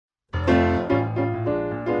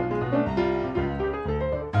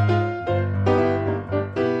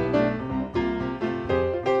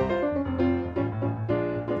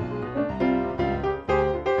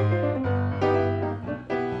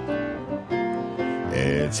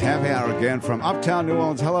It's Happy Hour again from Uptown New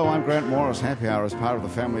Orleans. Hello, I'm Grant Morris. Happy Hour is part of the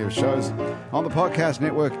family of shows on the podcast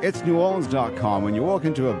network. It's neworleans.com. When you walk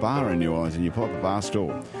into a bar in New Orleans and you pull up the bar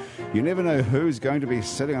stool, you never know who's going to be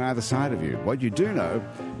sitting on either side of you. What you do know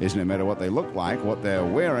is no matter what they look like, what they're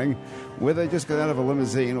wearing, whether they just got out of a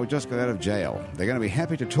limousine or just got out of jail, they're going to be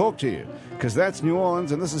happy to talk to you because that's New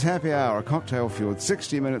Orleans and this is Happy Hour, a cocktail-fueled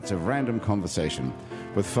 60 minutes of random conversation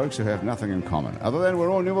with folks who have nothing in common. Other than we're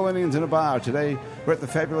all New Orleanians in a bar. Today, we're at the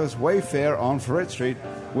fabulous Wayfair on Ferret Street,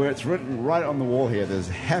 where it's written right on the wall here, there's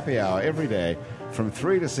Happy Hour every day from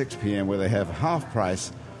 3 to 6 p.m. where they have half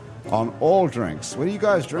price on all drinks. What are you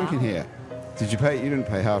guys drinking here? Did you pay? You didn't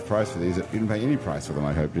pay half price for these. You didn't pay any price for them,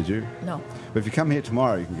 I hope, did you? No. But if you come here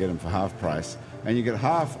tomorrow, you can get them for half price. And you get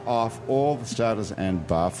half off all the starters and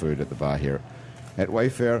bar food at the bar here at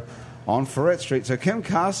Wayfair on Ferret Street. So Kim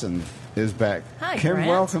Carson is back. Hi, Kim, Grant.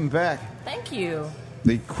 welcome back. Thank you.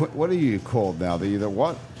 What are you called now? The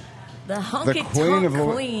what? The honky-tonk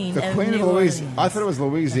queen The of Queen New of Louisiana. Orleans. I thought it was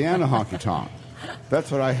Louisiana honky-tonk. That's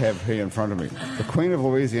what I have here in front of me. The Queen of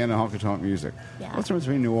Louisiana honky-tonk music. Yeah. What's the difference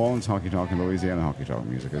between New Orleans honky-tonk and Louisiana honky-tonk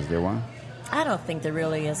music? Is there one? I don't think there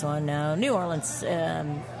really is one, no. New Orleans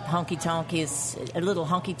honky-tonk is a little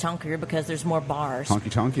honky-tonkier because there's more bars.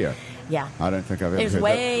 Honky-tonkier? Yeah. I don't think I've ever There's heard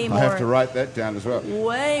way that. more. I have to write that down as well.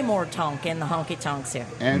 Way more tonk in the honky-tonks here.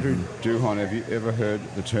 Andrew Duhon, have you ever heard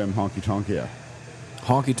the term honky-tonkier?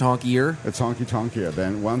 Honky-tonk ear? It's honky-tonkier.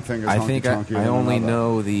 Then one thing is I honky-tonkier think than I only another.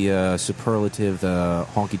 know the superlative, the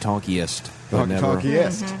honky-tonkiest. but never-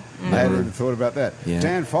 Honky-tonkiest. I hadn't even thought about that. Yeah.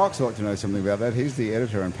 Dan Fox ought to know something about that. He's the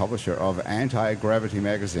editor and publisher of Anti-Gravity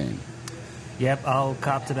magazine. Yep, I'll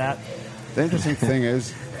cop to that. The interesting thing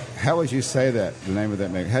is, how would you say that, the name of that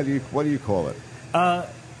magazine? What do you call it?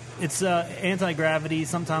 It's anti-gravity.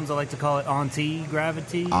 Sometimes I like to call it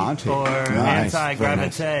anti-gravity. Anti. Or Nice.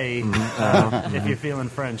 anti-gravité, if you're feeling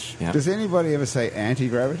French. Yeah. Does anybody ever say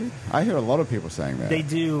anti-gravity? I hear a lot of people saying that. They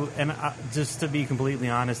do, and just to be completely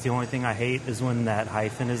honest, the only thing I hate is when that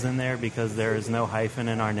hyphen is in there because there is no hyphen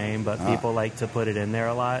in our name, but people like to put it in there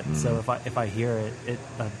a lot. So if I hear it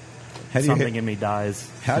How do you something hear- in me dies.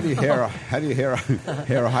 How do you hear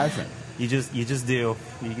a hyphen? You just do. You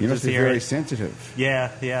You must just be hear very it. sensitive.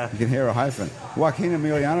 Yeah. You can hear a hyphen. Joaquin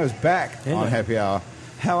Emiliano is back on Happy Hour.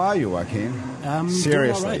 How are you, Joaquin? Seriously,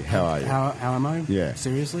 doing all right. how are you? How am I? Yeah.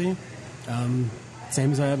 Seriously?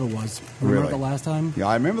 Same as I ever was. Remember Really? the last time? Yeah,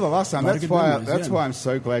 I remember the last time. A lot of That's good why. memories, That's yeah. why I'm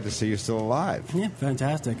so glad to see you still alive. Yeah,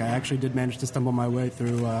 fantastic. I actually did manage to stumble my way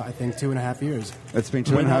through, I think, 2.5 years. It's been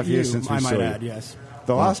 2.5 years since we I saw might you. add, yes.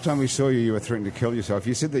 The last time we saw you, you were threatening to kill yourself.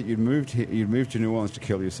 You said that you'd moved to New Orleans to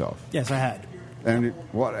kill yourself. Yes, I had. And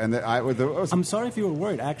what? And I'm sorry if you were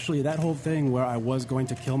worried. Actually, that whole thing where I was going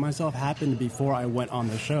to kill myself happened before I went on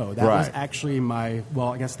the show. That was Right. actually I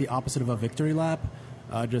guess the opposite of a victory lap.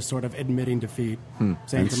 Just sort of admitting defeat, saying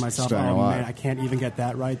And to myself, "Oh staying alive. man, I can't even get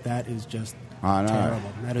that right. That is just I know. terrible.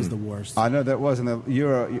 That is the worst." I know that wasn't.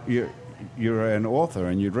 You're an author,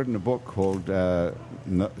 and you'd written a book called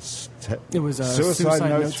It was Suicide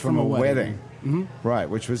Notes from a Wedding. Mm-hmm. Right.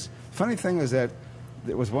 Which was funny thing is that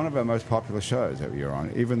it was one of our most popular shows that you were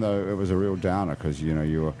on, even though it was a real downer because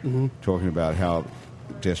you were talking about how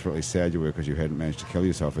desperately sad you were because you hadn't managed to kill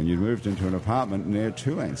yourself, and you'd moved into an apartment near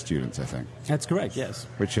Tulane students, I think, That's correct. Yes.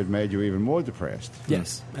 which had made you even more depressed.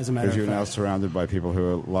 Yes. As a matter Because of you're now fact. surrounded by people who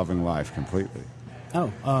are loving life completely.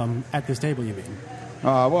 Oh, at this table, you mean?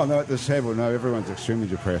 Well, no, at this table, no, everyone's extremely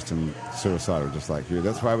depressed and suicidal, just like you.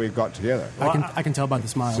 That's why we got together. I can tell by the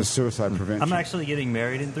smiles. It's a suicide prevention. I'm actually getting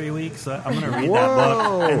married in 3 weeks. So I'm going to read that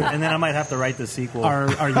book, and then I might have to write the sequel.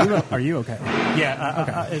 Are you okay?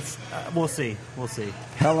 Yeah, it's we'll see.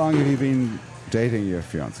 How long have you been dating your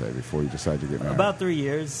fiance before you decide to get married? About 3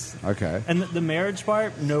 years. Okay. And the marriage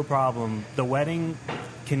part, no problem. The wedding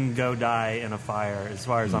can go die in a fire, as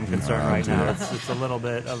far as I'm concerned right now. It's a little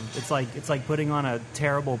bit of it's like putting on a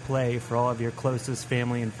terrible play for all of your closest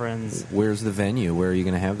family and friends. Where's the venue? Where are you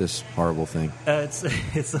going to have this horrible thing?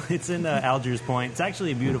 It's in Algiers Point. It's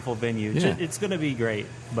actually a beautiful venue. Yeah. It's going to be great,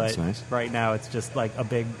 but That's nice. right now it's just like a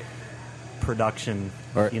big production,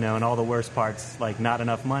 All right. and all the worst parts, like not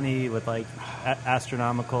enough money with like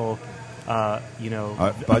astronomical, budget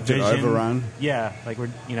vision. overrun? Yeah, like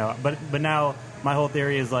but now my whole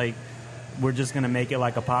theory is like we're just going to make it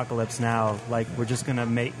like Apocalypse Now. Like we're just going to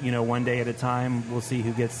make, one day at a time. We'll see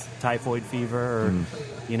who gets typhoid fever or,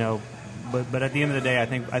 But at the end of the day, I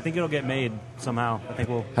think it'll get made somehow. I think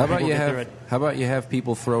we'll. How about get through it. How about you have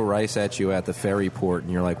people throw rice at you at the ferry port,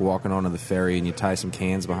 and you're like walking onto the ferry, and you tie some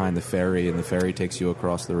cans behind the ferry, and the ferry takes you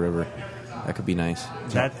across the river. That could be nice.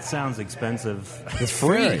 That sounds expensive. It's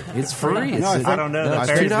free. It's free. No, I don't know. The it's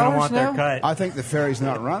ferry's going to $2 want their now? cut. I think the ferry's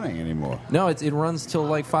not running anymore. No, it runs till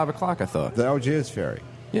like 5 o'clock. I thought. The Algiers ferry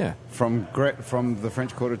Yeah. from the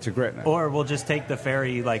French Quarter to Gretna. Or we'll just take the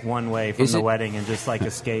ferry like one way from Is the it- wedding and just like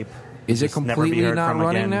escape. Is it Just never be completely heard not from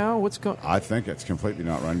running again. now? What's going? I think it's completely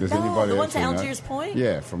not running. Does No, anybody the one to actually know? Algiers Point?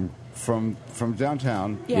 Yeah, from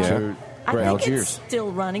downtown Yeah. to I Gretna. think Algiers. it's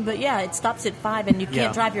still running, but yeah, it stops at 5, and you can't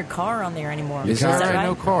Yeah. drive your car on there anymore. Is can't. that that right? right?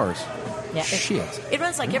 No cars. Yeah, Shit. It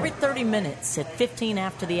runs like every 30 minutes at 15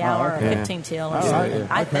 after the hour okay. or 15 till. Or Oh, something. right.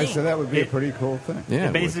 I Okay, think. so that would be a It- pretty cool thing. Yeah. It it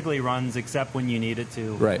would. basically runs except when you need it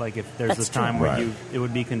to. Right. Like if there's That's a time true. where Right. it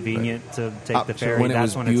would be convenient to take Up the to ferry. when it That's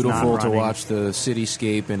was when beautiful it's not to running. watch the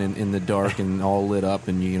cityscape and in the dark and all lit up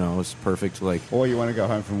and you know it's perfect. Like Or you want to go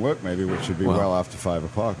home from work, maybe, which should be Well, well after 5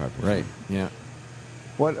 o'clock. I presume. right. Yeah.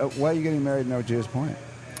 What? Why are you getting married in Algiers Point?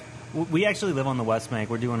 We actually live on the West Bank.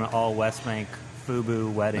 We're doing an all West Bank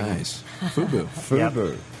FUBU wedding. Nice. Fubu.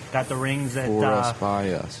 Fubu. Got the rings at For us by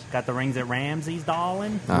us. got the rings at Ramsey's,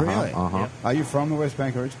 darling. Uh-huh, Really? Uh-huh. Yep. Are you from the West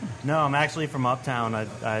Bank originally? No, I'm actually from Uptown.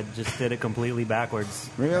 I just did it completely backwards.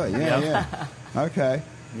 Really? Yeah, yeah. Okay.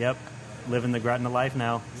 Yep, living the Gretna life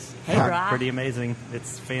now. Hey, Rob. Pretty amazing.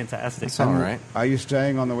 It's fantastic. It's all right. Are you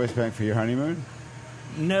staying on the West Bank for your honeymoon?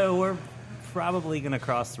 No, we're probably going to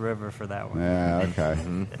cross the river for that one. Yeah, okay.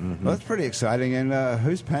 Mm-hmm, Well, that's pretty exciting. And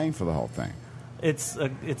who's paying for the whole thing? It's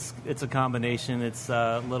a combination. It's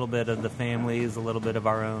a little bit of the families, a little bit of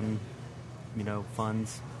our own,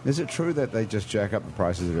 funds. Is it true that they just jack up the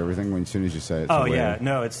prices of everything as soon as you say it's a Oh wedding? yeah,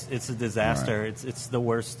 no, it's a disaster. Right. It's the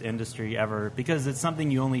worst industry ever because it's something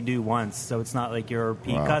you only do once. So it's not like you're a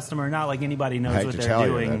repeat Wow. customer. Not like anybody knows hate what to they're tell you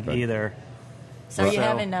doing that, but- either. So are you So-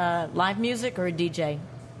 having live music or a DJ?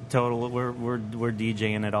 Total, we're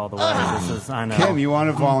DJing it all the way. This is, I know. Kim, you want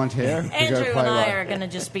to volunteer? to Andrew go play and I live? are going to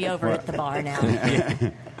just be over at the bar now.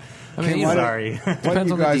 I Kim, you why know, don't- Sorry. Why don't depends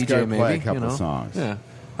you on the guys DJ, go maybe. play a couple you know? songs? Yeah.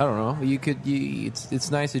 I don't know.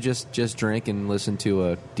 It's nice to just drink and listen to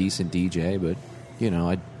a decent DJ, but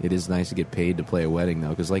it is nice to get paid to play a wedding though,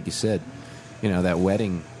 because like you said, that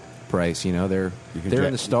wedding price, they're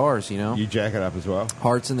in the stars, You jack it up as well?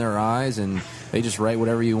 hearts in their eyes, and they just write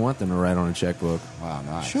whatever you want them to write on a checkbook. Wow,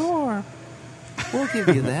 nice. Sure, we'll give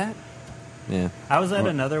you that. Yeah. I was at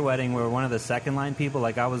another wedding where one of the second line people,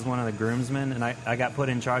 like I was one of the groomsmen, and I got put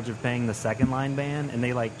in charge of paying the second line band, and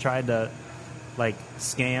they tried to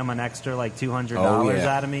scam an extra $200 Oh, yeah.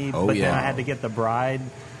 out of me, Oh, but yeah. then I had to get the bride,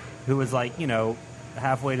 who was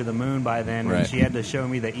halfway to the moon by then, Right. and she had to show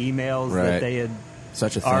me the emails Right. that they had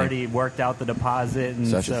Such a thing. already worked out the deposit, and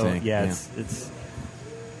Such a so thing, yeah. it's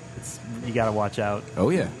you got to watch out. Oh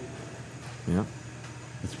yeah. Yeah.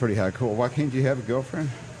 It's pretty hardcore. Joaquin, do you have a girlfriend?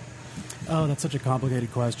 Oh, that's such a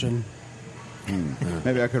complicated question.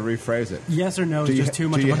 Maybe I could rephrase it. Yes or no Do is you just ha- too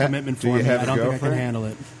much do of you a ha- commitment do for you me. have I a don't think I girlfriend? can handle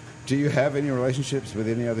it. Do you have any relationships with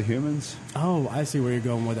any other humans? Oh, I see where you're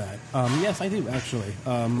going with that. Yes, I do, actually.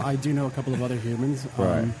 I do know a couple of other humans.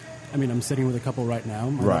 Right. I'm sitting with a couple right now. I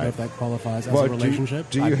don't Right. know if that qualifies as a relationship.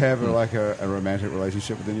 Do you have a romantic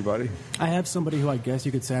relationship with anybody? I have somebody who I guess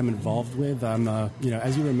you could say I'm involved with. I'm,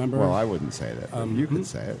 as you remember. Well, I wouldn't say that. But you could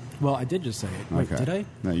say it. Well, I did just say it. Wait, Okay. did I?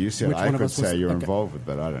 No, you said Which I one of could us was- say you're okay. involved with,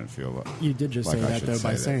 but I don't feel that. You did just like say I that, should though, say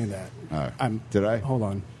by that. saying that. Did I? Hold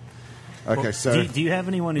on. Okay, so Do you have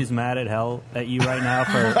anyone who's mad at hell at you right now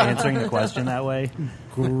for answering the question that way?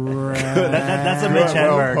 That's a Mitch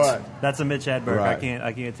Well Hedberg. put. That's a Mitch Hedberg. Right.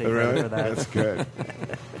 I can't take really, credit for that. that's good.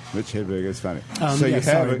 Mitch Hedberg is funny.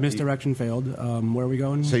 Sorry, misdirection failed. Where are we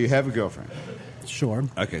going? So you have a girlfriend. Sure.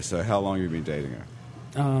 Okay, so how long have you been dating her?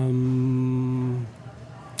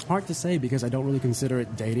 Hard to say because I don't really consider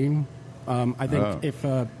it dating. I think if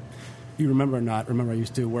you remember or not, I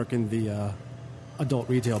used to work in the adult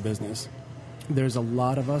retail business. There's a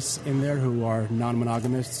lot of us in there who are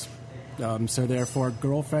non-monogamists. So therefore,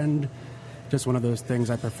 girlfriend, just one of those things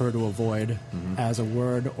I prefer to avoid as a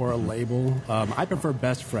word or a label. I prefer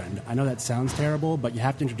best friend. I know that sounds terrible, but you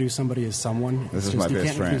have to introduce somebody as someone. This It's is my you best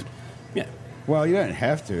can't friend. introduce- Yeah. Well, you don't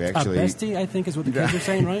have to actually. Bestie, I think, is what the kids are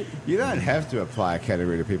saying, right? You don't have to apply a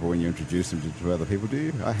category to people when you introduce them to other people, do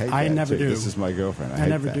you? I hate that. I never too. do. This is my girlfriend. I I hate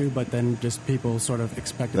never that. do, but then just people sort of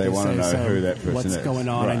expect They to wanna say, know so who that person what's is. going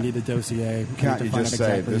on? Right. I need the dossier. I Can't need you to find just out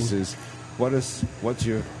say exactly. this is what's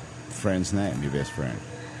your friend's name? Your best friend?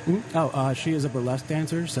 She is a burlesque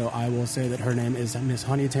dancer, so I will say that her name is Miss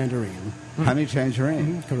Honey Tangerine. Honey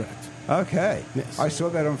Tangerine. Correct. Okay. Yes. I saw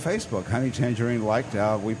that on Facebook. Honey Tangerine liked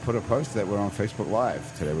we put a post that we're on Facebook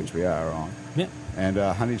Live today, which we are on. Yeah. And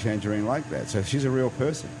Honey Tangerine liked that. So she's a real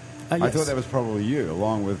person. I Yes. thought that was probably you,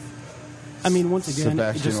 along with I mean, once again,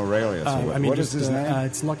 Sebastian Aurelius. What is his name?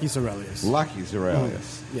 It's Lucky Aurelius. Lucky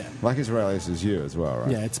Aurelius. Yeah. Lucky Aurelius is you as well,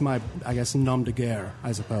 right? Yeah, it's my, I guess, nom de guerre,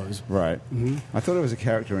 I suppose. Right. Mm-hmm. I thought it was a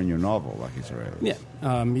character in your novel, Lucky Aurelius.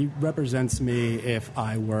 Yeah. He represents me if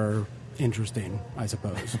I were interesting, I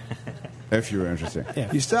suppose. If you were interesting.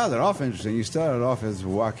 Yeah. You started off interesting. You started off as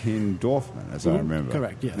Joachim Dorfman, as I remember.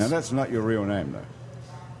 Correct, yes. Now, that's not your real name, though.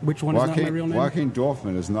 Which one is not my real name? Joachim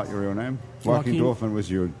Dorfman is not your real name? Joachim Dorfman was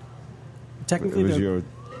your... Technically,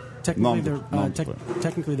 Technically,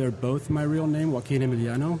 technically, they're both my real name. Joaquin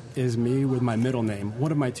Emiliano is me with my middle name.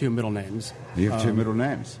 One of my two middle names. You have two middle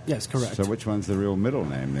names? Yes, correct. So which one's the real middle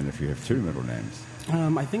name, then, if you have two middle names?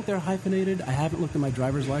 I think they're hyphenated. I haven't looked at my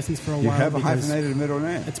driver's license for a while. You have a because hyphenated middle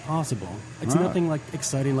name? It's possible. It's nothing like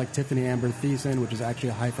exciting like Tiffany Amber Thiessen, which is actually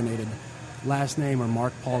a hyphenated last name, or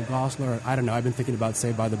Mark Paul Gosselaar. I don't know. I've been thinking about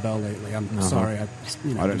Saved by the Bell lately. I'm sorry. I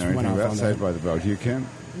don't know anything about Saved by the Bell. Do you, Kim?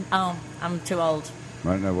 I'm too old. I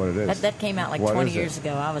don't know what it is. That came out like 20 years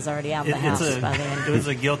ago. I was already out of the house by then. It was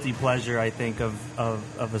a guilty pleasure, I think, of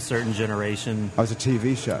a certain generation. Oh, it's a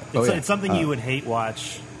TV show. It's something you would hate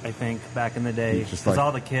watch, I think, back in the day. Because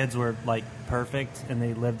all the kids were, like, perfect, and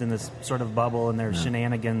they lived in this sort of bubble, and their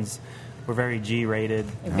shenanigans were very G-rated.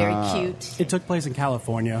 Very cute. It took place in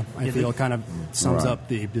California. I feel kind of sums up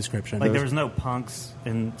the description. Like, there was no punks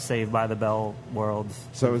in Saved by the Bell world.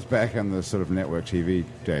 So it was back in the sort of network TV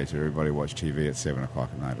days where everybody watched TV at 7 o'clock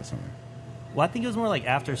at night or something. Well, I think it was more like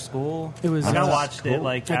after school. It was. I watched it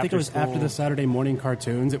like I after think it was school. after the Saturday morning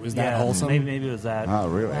cartoons. It was that wholesome. Maybe it was that. Oh,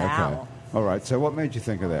 really? Wow. Okay. All right. So what made you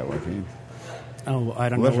think of that, Joaquin? Oh, I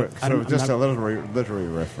don't know. A literary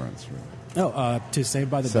reference, really. To Saved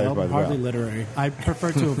by the Saved Bell, by the hardly Bell. literary. I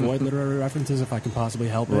prefer to avoid literary references if I can possibly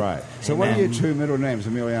help it. Right. So what are your two middle names?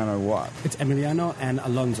 Emiliano what? It's Emiliano and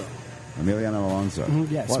Alonso. Emiliano Alonso.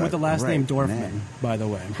 Yes, What with a the last name great Dorfman, by the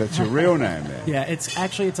way. That's your real name, then? Yeah, it's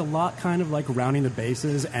a lot kind of like rounding the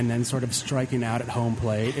bases and then sort of striking out at home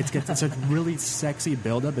plate. It's a really sexy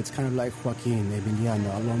build-up. It's kind of like Joaquin,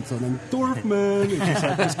 Emiliano, Alonso, and then Dorfman. It's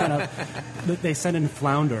just kind of... They sent in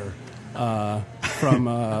Flounder from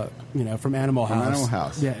Animal House. From Animal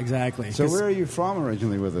House. Yeah, exactly. So where are you from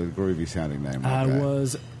originally with a groovy-sounding name like I that?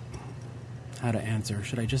 was... How to answer?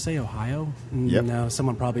 Should I just say Ohio? Yep. No,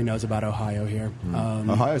 someone probably knows about Ohio here.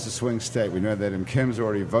 Ohio's a swing state. We know that, and Kim's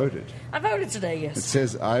already voted. I voted today, It yes.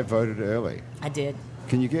 says, I voted early. I did.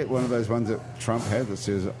 Can you get one of those ones that Trump had that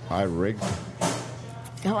says, I rigged?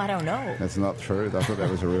 No, I don't know. That's not true. I thought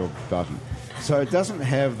that was a real button. So it doesn't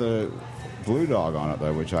have the blue dog on it,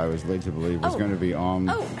 though, which I was led to believe was going to be on...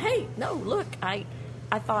 Oh, hey, no, look, I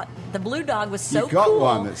thought the blue dog was so You got cool.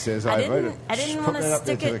 one that says, I voted. I didn't Put want that to up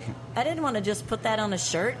there stick to it. I didn't want to just put that on a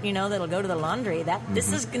shirt, that'll go to the laundry.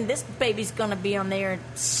 This baby's going to be on there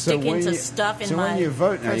sticking to stuff in so my when you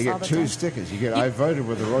vote now, you purse all get the two time. stickers. You get I voted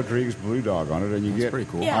with the Rodriguez blue dog on it, and you get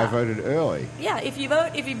pretty cool. Yeah. I voted early. Yeah, if you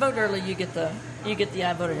vote early, you get the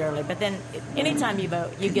I voted early. But then anytime you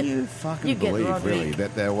vote, you get You fucking you get believe, Rodriguez. really,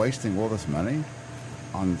 that they're wasting all this money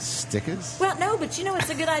on stickers? Well, no, but it's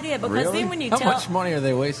a good idea because Really? then when you How tell much money are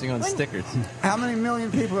they wasting on stickers? How many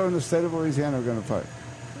million people are in the state of Louisiana who are going to vote?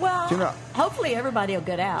 well, Do you know- hopefully everybody will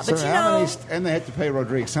get out. So But how many? And they had to pay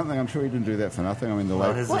Rodriguez something. I'm sure he didn't do that for nothing. I mean, the Well,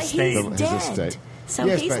 late his well, estate. he's his dead, estate. so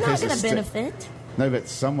Yes, he's but not his going to estate- benefit. No, but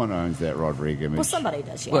someone owns that Rodriguez image. Well, somebody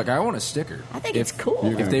does. Yeah. Look, I want a sticker. I think If- it's cool.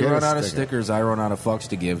 You're If gonna they get run a out of sticker. stickers, I run out of fucks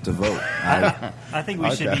to give to vote. I think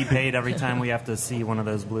we should Okay. be paid every time we have to see one of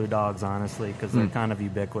those blue dogs, honestly, because they're kind of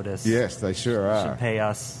ubiquitous. Yes, they sure Should are. pay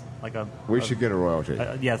us like a. We should get a royalty.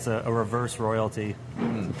 Yes, a reverse royalty.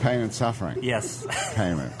 Pain and suffering Yes.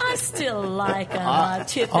 payment. I still like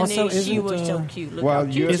Tiffany. Also, she isn't, was so cute. Look well, how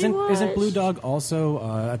you- cute she was. Isn't Blue Dog also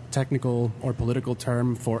a technical or political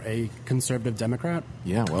term for a conservative Democrat?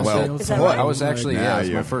 Yeah, well, Well, Is that right? I was actually, now yeah, that's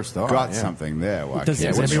my you've first thought. got yeah. something there. Joaquin. Is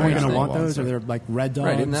what's everyone strange going to want thing? those? Or they're like red dogs?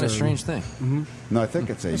 Right, isn't that a or- strange thing? No, I think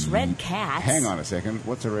it's a It's red cats. Hang on a second.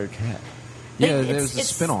 What's a red cat? Yeah, It's- there's a it's-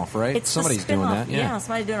 spin-off, right? it's a Somebody's doing spin-off. that, yeah.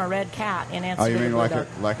 somebody's doing a red cat in answer Oh, to you the mean blue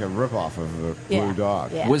like dog. a rip-off of the Yeah, blue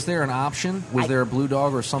dog? yeah. Was there an option? Was there a blue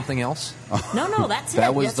dog or something else? No, that's it.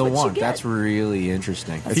 That was That's the what you one. get. That's really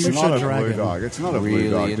interesting. It's Future not a blue dragon. dog. It's not a Really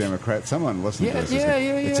blue dog int- Democrat. Someone listen Yeah, to this. yeah,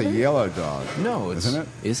 It's a yeah. yellow dog. No, it's, isn't it?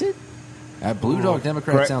 Is it? Blue Dog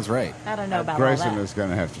Democrat Gra- sounds right. I don't know about Grayson all that. is going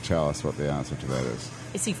to have to tell us what the answer to that is.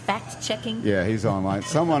 Is he fact checking? Yeah, he's online.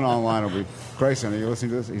 Someone online will be. Grayson, are you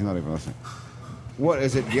listening to this? He's not even listening. What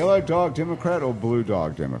is it? Yellow dog Democrat or blue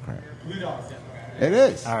dog Democrat? Blue dog Democrat. It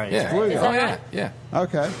is. All right. Yeah. It's blue Is dog. that Oh, yeah, right? yeah.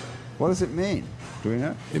 Okay. What does it mean? Do we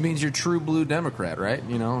know? It means you're true blue Democrat, right?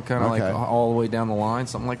 You know, kind of Okay. like all the way down the line,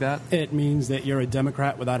 something like that. It means that you're a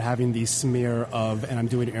Democrat without having the smear of, and I'm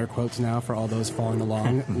doing air quotes now for all those following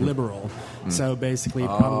along, liberal. So basically,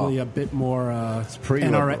 probably a bit more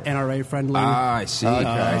pre-liberal. NRA friendly. Ah, I see.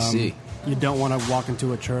 I see. You don't want to walk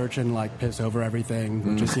into a church and like piss over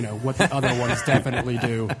everything, which is what the other ones definitely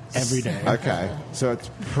do every day. Okay, so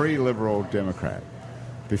it's pre-liberal Democrat,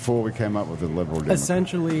 before we came up with the liberal Democrat.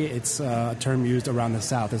 Essentially, it's a term used around the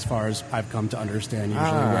South, as far as I've come to understand.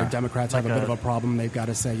 Usually, where Democrats have a bit of a problem, they've got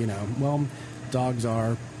to say, well, dogs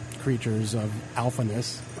are creatures of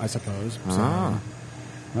alphaness, I suppose. So,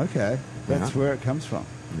 Okay, that's where it comes from.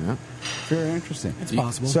 Yeah. Very interesting. it's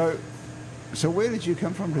possible. So where did you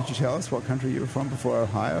come from? Did you tell us what country you were from before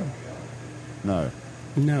Ohio? No.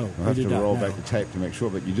 no, We'll we have did to not roll know. back the tape to make sure,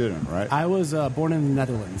 but you didn't, right? I was born in the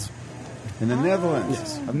Netherlands. In the Netherlands.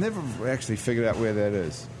 Yes. I've never actually figured out where that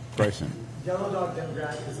is. Grayson. Yellow Dog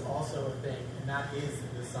Democrat is also a thing, and that is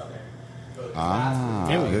the Southern vote.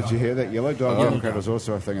 There we Did go. you hear that? Yellow Dog Yellow Democrat Dog. is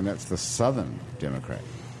also a thing, and that's the Southern Democrat.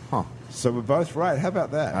 Huh. So we're both right. How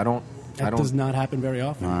about that? I don't. That does not happen very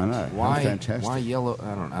often. I know. Why? Fantastic. Why yellow?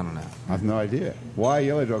 I don't know. I have no idea. Why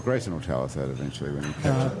Yellow Dog Grayson will tell us that eventually when he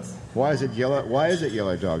catches it. Why is it yellow? Why is it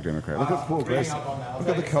Yellow Dog Democrat? Look at poor Grayson. Look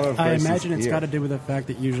at the color of I Grayson's imagine it's ear. got to do with the fact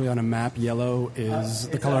that usually on a map, yellow is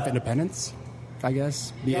the color of independence, I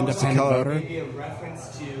guess. The independent color- voter. Maybe a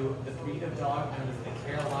reference to the breed of dog known as the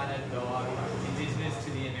Carolina dog, indigenous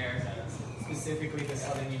to the Americas, specifically the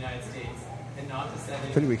southern United States, and not descended.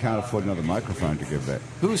 I think we can't afford another microphone to give that.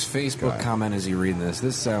 Whose Facebook Guy. comment is he reading this?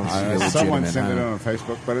 This sounds Someone illegitimate. sent it huh? on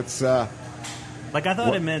Facebook, but it's Like, I thought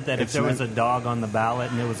What- it meant that if it's there was a meant- dog on the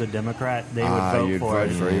ballot and it was a Democrat, they would vote you'd for vote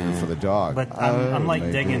it. for even for the dog. But I'm like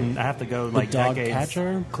maybe. digging. I have to go like dog decades,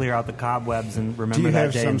 catcher? clear out the cobwebs, and remember Do you that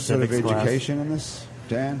have day some in sort of civics class. education in this,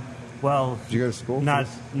 Dan? Well, Did you go to school for Not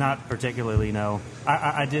this? not particularly. No,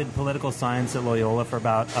 I did political science at Loyola for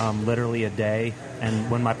about literally a day,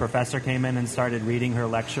 and when my professor came in and started reading her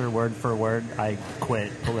lecture word for word, I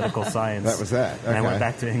quit political science. That was that. And I Okay. went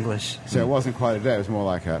back to English. So it wasn't quite a day. It was more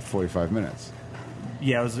like 45 minutes.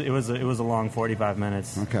 Yeah, it was a long 45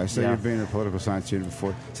 minutes. Okay, so Yeah. you've been a political science student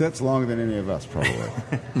before. So that's longer than any of us, probably.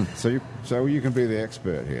 so you can be the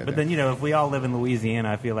expert here. But then, if we all live in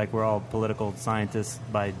Louisiana, I feel like we're all political scientists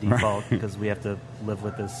by default because we have to live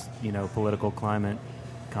with this, political climate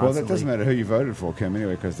constantly. Well, that doesn't matter who you voted for, Kim,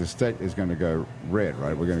 anyway, because the state is going to go red,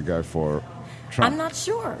 right? We're going to go for Trump. I'm not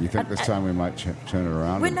sure. You think this time we might turn it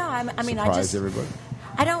around? Well, and no, I mean, I surprise just- everybody.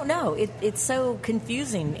 I don't know. It's so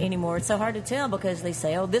confusing anymore. It's so hard to tell because they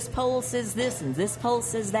say, oh, this poll says this and this poll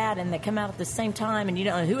says that, and they come out at the same time, and you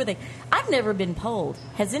don't know who are they. I've never been polled.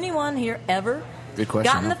 Has anyone here ever Good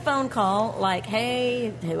question, gotten huh? the phone call like,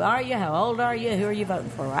 hey, who are you? How old are you? Who are you voting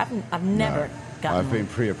for? I've never gotten I've one. been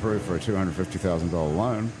pre-approved for a $250,000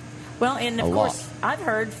 loan. Well, and of A course, lot. I've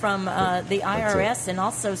heard from the that's IRS and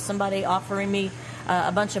also somebody offering me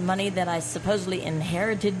a bunch of money that I supposedly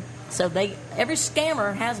inherited. So every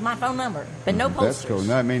scammer has my phone number, but no posters. That's cool.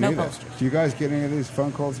 No, me neither. posters. Do you guys get any of these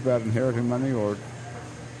phone calls about inheriting money or?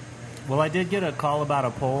 Well, I did get a call about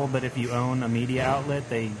a poll, but if you own a media outlet,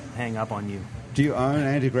 they hang up on you. Do you own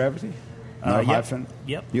Anti-Gravity? No Yep. hyphen?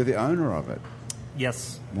 Yep. You're the owner of it.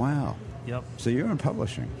 Yes. Wow. Yep. So you're in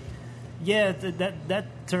publishing. Yeah, that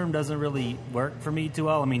term doesn't really work for me too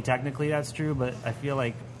well. I mean, technically that's true, but I feel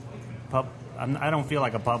like I don't feel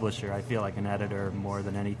like a publisher. I feel like an editor more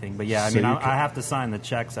than anything. But yeah, I So mean, you I have to sign the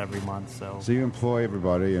checks every month. So So you employ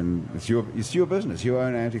everybody, and it's your business. You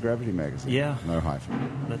own Anti-Gravity magazine. Yeah. No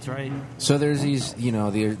hyphen. that's right. So there's these,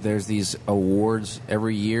 there's these awards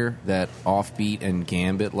every year that Offbeat and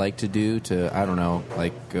Gambit like to do to, I don't know,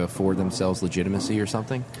 like afford themselves legitimacy or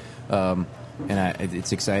something.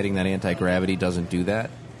 It's exciting that Anti-Gravity doesn't do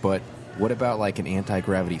that. But what about like an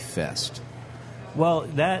Anti-Gravity Fest? Well,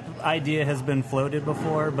 that idea has been floated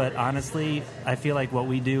before, but honestly, I feel like what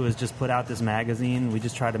we do is just put out this magazine. We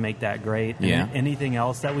just try to make that great. And Yeah. anything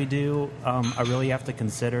else that we do, I really have to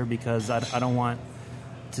consider because I don't want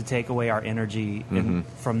to take away our energy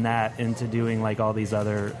from that into doing like all these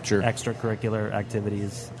other Sure. extracurricular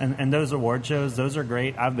activities. And those award shows, those are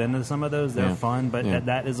great. I've been to some of those. They're Yeah. fun, but Yeah.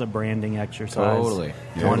 that is a branding exercise. Totally.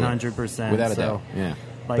 100%. Without a So, doubt. Yeah.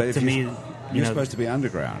 Like, But if to me, you're supposed to be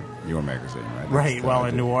underground, your magazine, right? That's right. the Well, in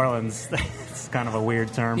idea. New Orleans, it's kind of a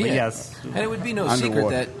weird term, but yes. And it would be no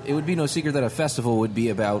Underwater. secret that a festival would be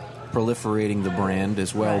about proliferating the brand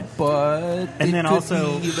as well, Right. but And it then could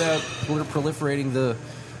also- be about proliferating the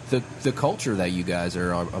culture that you guys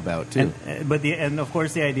are about too. And of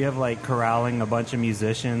course the idea of like corralling a bunch of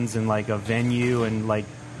musicians in like a venue and like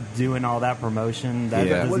doing all that promotion, that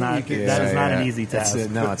Yeah. is Wouldn't not you get- that is Yeah, not yeah. an easy task.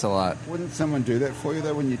 It's a lot. Wouldn't someone do that for you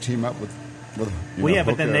though when you team up with you Well, know, yeah,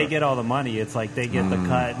 but then Hooker? they get all the money. It's like they get the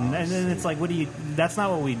cut, and then it's like, what do you? That's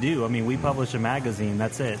not what we do. I mean, we publish a magazine.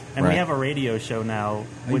 That's it, and we Right. have a radio show now,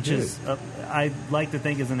 Oh, which you do? is I like to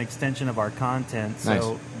think is an extension of our content. Nice.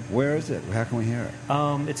 So Where is it? How can we hear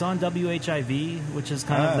it? it's on WHIV, which is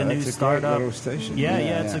kind of the new that's a great startup little station. Yeah,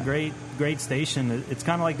 Yeah, it's yeah. a great station. It's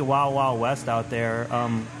kind of like the Wild Wild West out there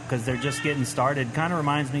because they're just getting started. Kind of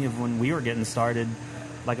reminds me of when we were getting started,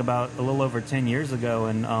 like about a little over 10 years ago,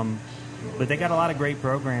 and but they got a lot of great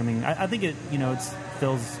programming. I think it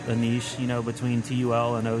fills a niche, between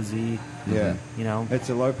TUL and OZ. Yeah. It's It's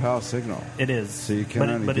a low power signal. It is. So you can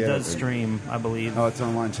only but it get does it- stream, I believe. Oh, it's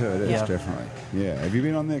online too. It is Yeah. definitely. Yeah. Have you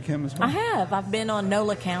been on there, Kim, as well? I have. I've been on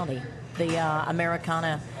NOLA County, the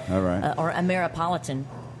Americana All right. or Ameripolitan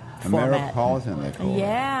format. Ameripolitan, they call it.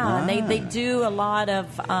 Yeah, and Ah. they do a lot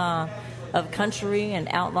of country and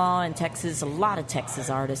outlaw in Texas. A lot of Texas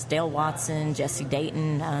artists: Dale Watson, Jesse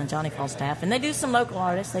Dayton, Johnny Falstaff, and they do some local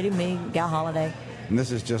artists. They do me, Gal Holiday. And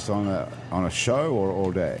this is just on a show or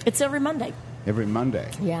all day? It's every Monday. Every Monday.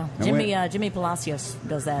 Yeah, And Jimmy Palacios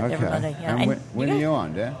does that Okay. every Monday. Yeah. And when you are guys- you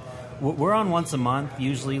on, Dan? We're on once a month,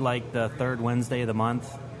 usually like the third Wednesday of the month.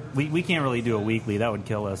 We can't really do a weekly; that would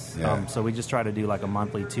kill us. Yeah. So we just try to do like a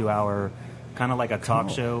monthly 2-hour, kind of like a talk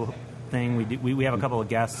show thing. We have a couple of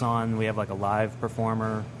guests on. We have like a live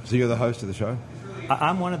performer. So you're the host of the show?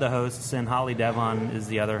 I'm one of the hosts, and Holly Devon is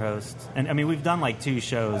the other host. And I mean, we've done like 2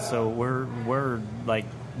 shows, so we're like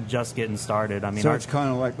just getting started. I mean, So it's kind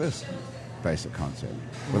of like this basic concept.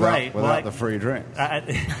 Right, Without well, the free drinks.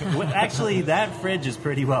 well, actually, that fridge is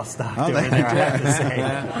pretty well stocked Oh, over they there, I do. have to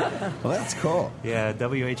say. Well, that's cool. Yeah,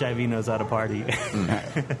 WHIV knows how to party.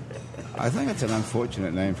 I think it's an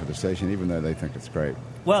unfortunate name for the station, even though they think it's great.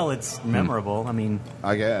 Well, it's memorable. I mean,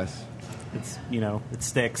 I guess. it's it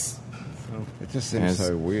sticks. So. It just seems Yes.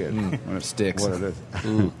 so weird when it Sticks. What it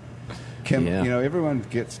is. Kim, Yeah. everyone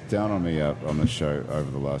gets down on me on the show over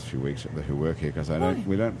the last few weeks who work here because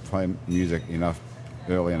we don't play music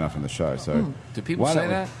early enough in the show. So Do people why say don't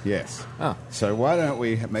we- that? Yes. Oh. So why don't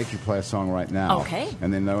we make you play a song right now? Okay.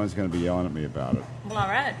 And then no one's going to be yelling at me about it. Well, all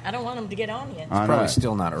right. I don't want them to get on yet. I Probably know.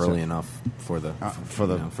 still not early So- enough for the for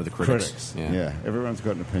the critics. Yeah. Everyone's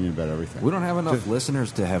got an opinion about everything. We don't have enough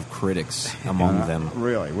listeners to have critics among them.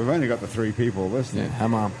 Really, we've only got the 3 people listening. Yeah. Hi,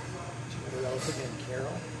 Mom.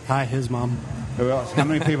 Hi, his mom. Who else? How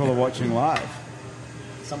many people are watching live?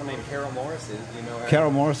 Someone named Carol Morris is, you know her?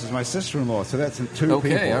 Carol Morris is my sister-in-law, so that's 2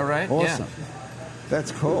 Okay, people. all right, Awesome.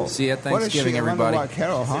 That's cool. See you at What is she? Thanksgiving, I wonder everybody. why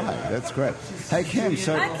Carol, hi. That's great. Hey, Kim,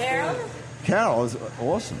 so Hi, Carol. Carol is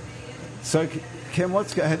awesome. So, Kim,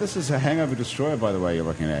 hey, this is a Hangover Destroyer, by the way, you're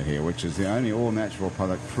looking at here, which is the only all-natural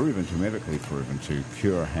product medically proven to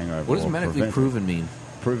cure a hangover. What does or medically prevent it. proven mean?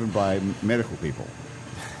 Proven by medical people.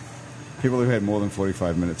 People who had more than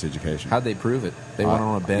 45 minutes education. How'd they prove it? They went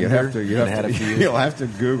on a bender You'll have to, and had a few. you'll have to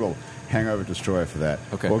Google Hangover Destroyer for that.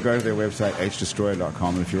 Okay. Or go to their website,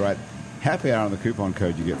 hdestroyer.com, and if you write happy hour on the coupon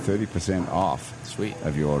code, you get 30% off Sweet.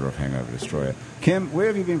 of your order of Hangover Destroyer. Kim, where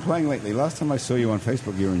have you been playing lately? Last time I saw you on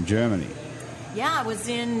Facebook, you were in Germany. Yeah, I was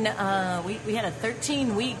in. We had a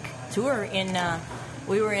 13-week tour in.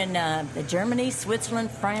 We were in Germany,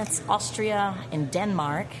 Switzerland, France, Austria, and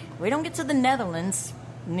Denmark. We don't get to the Netherlands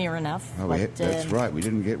near enough. Oh, but, that's right.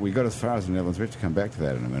 We got as far as the Netherlands. We have to come back to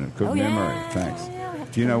that in a minute. Good Oh, memory. yeah, Thanks. yeah, we have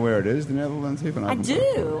to Do you know go. where it is, the Netherlands? Even I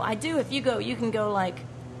do. If you go, you can go like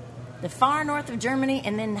the far north of Germany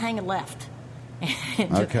and then hang a left.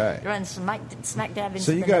 Okay. Run smack dab into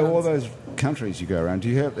So you the go all Netherlands. those countries you go around.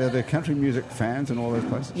 Are there country music fans in all those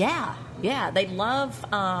places? Yeah, they love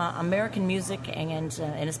American music and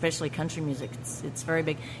especially country music. It's very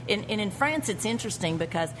big. In France, it's interesting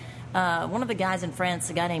because one of the guys in France,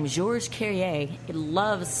 a guy named Georges Carrier, he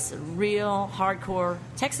loves real hardcore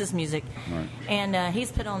Texas music, Right. and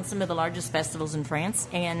he's put on some of the largest festivals in France.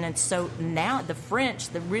 And so now the French,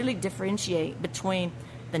 they really differentiate between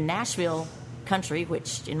the Nashville country,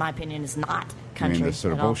 which in my opinion is not I country. mean, the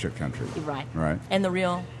sort of at all. bullshit country. Right. Right. And the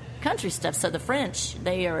real country stuff. So the French,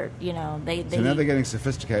 they are, they So now they're getting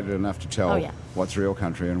sophisticated enough to tell Oh, yeah. what's real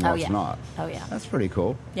country and Oh, what's yeah. not. Oh, yeah. That's pretty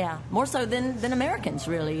cool. yeah, more so than Americans.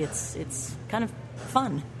 Really, it's kind of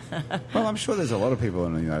fun. Well, I'm sure there's a lot of people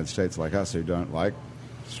in the United States like us who don't like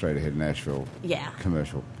straight ahead Nashville Yeah.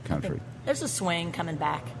 commercial country. There's a swing coming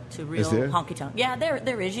back to real there? honky tonk. Yeah,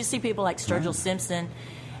 there is. You see people like Sturgill Simpson,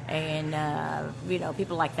 and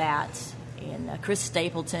people like that, and Chris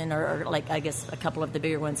Stapleton, or like I guess a couple of the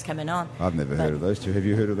bigger ones coming on. I've never heard of those two. Have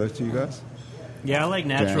you heard of those two guys? Yeah, I like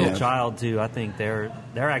Natural Yeah. Child too. I think they're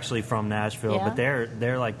actually from Nashville, Yeah. but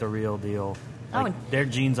they're like the real deal. Oh, Like, their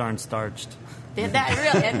jeans aren't starched.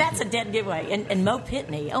 That's a dead giveaway. And Mo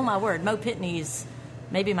Pitney, oh my word, Mo Pitney is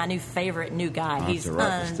maybe my new favorite new guy. I'll have He's to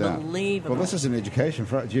write this down. unbelievable. Well, this is an education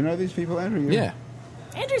for. Do you know these people, Andrew? You- Yeah.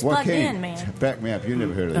 Andrew's plugged Joaquin, in, man. back me up. You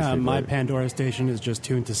never heard of these people. My have you? Pandora station is just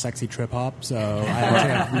tuned to sexy trip hop, so I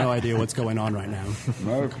actually have no idea what's going on right now.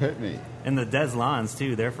 Mo Pitney. And the Des Lons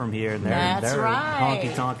too. They're from here, and That's they're right.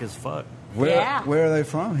 honky tonk as fuck. Where are they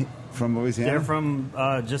from? From Louisiana? They're from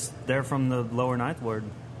they're from the Lower Ninth Ward.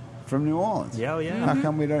 From New Orleans. Yeah, yeah. Mm-hmm. How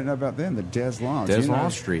come we don't know about them? The Des Lons. Des You know- Law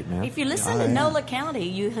Street, man. If you listen to NOLA County,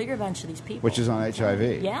 you hear a bunch of these people. Which is on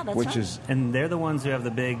HIV. Yeah, that's Which right. is And they're the ones who have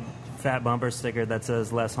the big fat bumper sticker that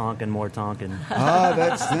says "less honkin', more tonkin'."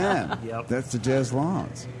 that's them. Yep. That's the Des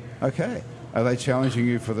Lons. Okay. Are they challenging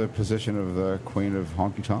you for the position of the Queen of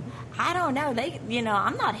Honky Tonk? I don't know.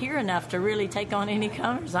 I'm not here enough to really take on any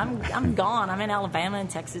comers. I'm gone. I'm in Alabama and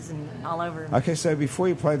Texas and all over. Okay, so before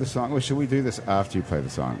you play the song, well, should we do this after you play the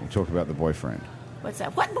song? We'll talk about the boyfriend. What's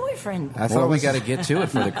that? What boyfriend? I thought Well, we this got to is- get to it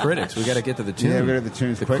for the critics. We got to get to the tune. Yeah, we're going to do the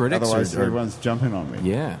tunes quick, critics otherwise are- everyone's jumping on me.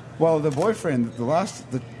 Yeah. Well, the boyfriend, the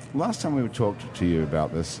last time we talked to you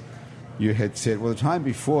about this, you had said, well, the time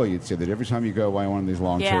before you'd said that every time you go away on one of these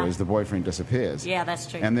long Yeah. tours, the boyfriend disappears. Yeah, that's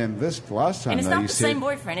true. And then this last time, And it's though, not you the said, same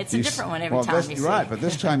boyfriend. It's a you different one every well, time that's you see right, it. but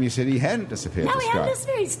this time you said he hadn't disappeared. No, this he guy. hadn't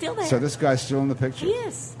disappeared. He's still there. So this guy's still in the picture.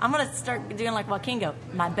 Yes. I'm going to start doing like Joaquin go,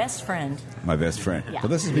 my best friend. My best friend. Yeah.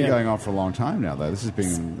 But this has been Yeah. going on for a long time now, though. This has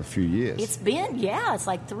been a few years. It's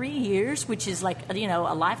like 3 years, which is like,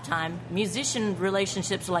 a lifetime. Musician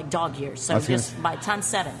relationships are like dog years. So I was gonna just by times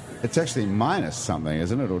 7. It's actually minus something,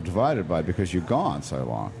 isn't it? Or divided by because you're gone so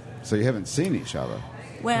long. So you haven't seen each other.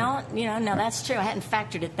 Well, no, that's true. I hadn't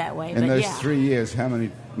factored it that way. In but those yeah. 3 years, how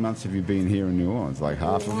many months have you been here in New Orleans? Like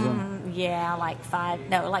half of them? Yeah,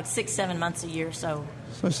 like 6, 7 months a year. So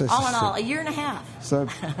So it's all in all, a year and a half. So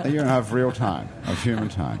a year and a half real time, of human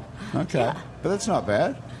time. Okay. Yeah. But that's not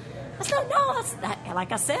bad. That's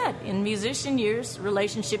like I said, in musician years,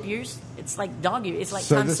 relationship years, it's like dog years. It's like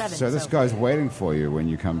So times this, 7. so this guy's waiting for you when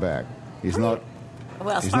you come back. He's not.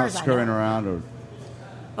 well, as He's far not as I screwing know. around. Or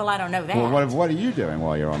Well, I don't know that. well, what are you doing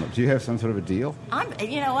while you're on it? Do you have some sort of a deal?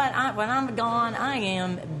 You know what? When I'm gone, I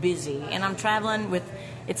am busy, and I'm traveling with.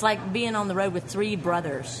 It's like being on the road with 3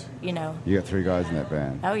 brothers. You got 3 guys in that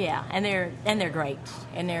band. Oh yeah, and they're great,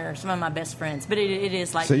 and they're some of my best friends. But it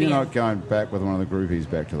is like So you're being, not going back with one of the groupies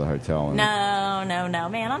back to the hotel? And No,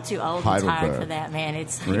 man. I'm too old and tired Heidelberg. for that, man.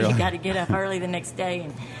 It's Really? you got to get up early the next day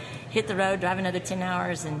and hit the road, drive another 10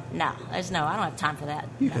 hours, and I don't have time for that.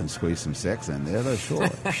 You can squeeze some sex in there, though, sure.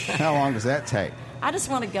 How long does that take? I just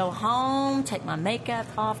want to go home, take my makeup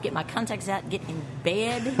off, get my contacts out, get in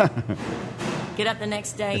bed, get up the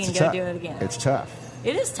next day, and go tough. do it again. It's tough.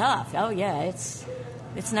 It is tough. Oh yeah, it's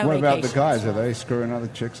no What about vacation. the guys? Are they screwing other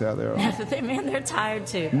chicks out there? Man, they're tired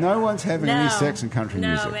too. No one's having any sex in country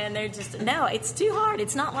music. No, man, they're just it's too hard.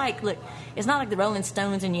 It's not like it's not like the Rolling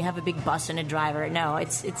Stones and you have a big bus and a driver. No,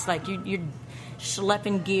 it's like you're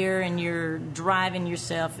schlepping gear and you're driving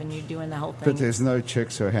yourself and you're doing the whole thing. But there's no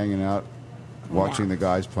chicks who are hanging out, watching the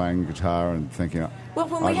guys playing guitar and thinking, Well,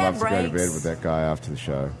 when we I'd have love to go to breaks- bed with that guy after the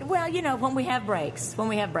show. Well, when we have breaks,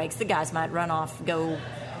 the guys might run off, go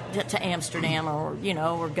to Amsterdam or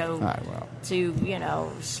go to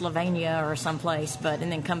Slovenia or someplace,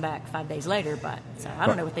 and then come back 5 days later. But so I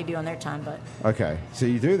don't know what they do on their time, but Okay, so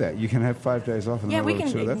you do that. You can have 5 days off in the Yeah, we middle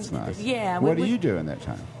of the can- tour. That's nice. yeah, What we- do you do in that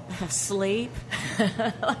time? sleep.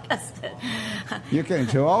 Like I said, You're getting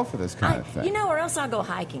too old for this kind of thing. or else I'll go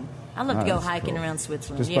hiking. I love Oh, to go that's hiking cool. around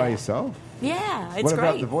Switzerland. Just yeah. by yourself? Yeah, it's what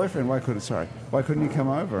about great. the boyfriend? Why couldn't he come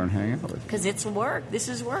over and hang out with you? Because it's work. This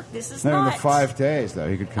is work. This is No, not. in the 5 days, though,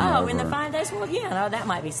 he could come over. Oh, in the and- 5 days? Well, yeah, no, that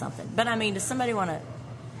might be something. But I mean, does somebody want to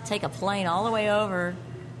take a plane all the way over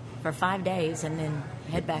for 5 days and then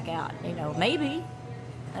head back out? Maybe.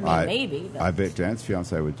 Maybe. But I bet Dan's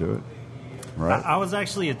fiance would do it. Right? I was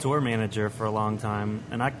actually a tour manager for a long time,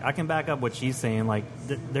 and I can back up what she's saying. Like,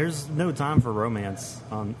 there's no time for romance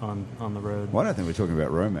on the road. Well, I don't think we're talking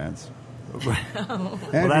about romance. Well,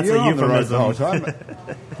 that's you're a on the road the whole euphemism.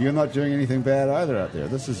 time. You're not doing anything bad either out there.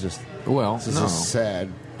 This is just Well, this is no. a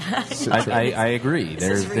sad I agree. This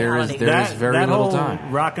is There is reality. very that little whole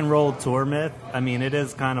time. rock and roll tour myth. I mean, it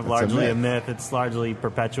is kind of It's a largely a myth. myth. It's largely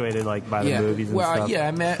perpetuated by the movies and well, stuff.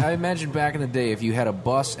 yeah. I imagine back in the day, if you had a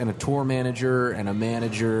bus and a tour manager and a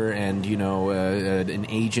manager and an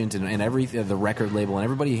agent and everything, the record label and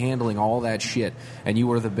everybody handling all that shit, and you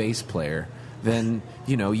were the bass player, then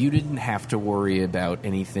you didn't have to worry about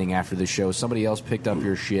anything after the show. Somebody else picked up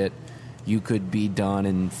your shit. you could be done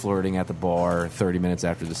and flirting at the bar 30 minutes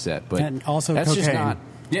after the set. But And also that's just cocaine. not.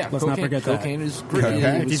 Yeah, Let's not forget that. cocaine is great. Cocaine?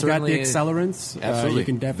 It If you've got certainly the is- accelerants, Absolutely. you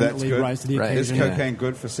can That's definitely good. rise to the Right. Is occasion. cocaine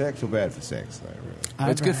good for sex or bad for sex, though,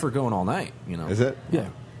 really? It's good for going all night, you know. Is it? Yeah.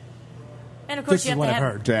 And of course, This you is have what to I've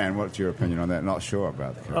have. heard. Dan, what's your opinion on that? Not sure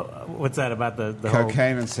about the Oh, what's that about the whole?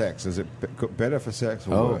 cocaine and sex. Is it better for sex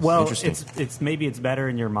or Oh, worse? Well, Interesting. it's maybe it's better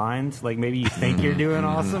in your mind. Like maybe you think you're doing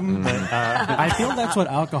awesome, but I feel that's what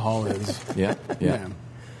alcohol is. Yeah, yeah.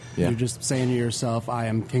 Yeah. You're just saying to yourself, I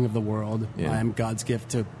am king of the world. Yeah. I am God's gift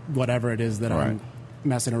to whatever it is that Right. I'm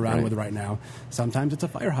messing around Right. with right now. Sometimes it's a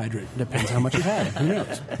fire hydrant. Depends how much you've had. Who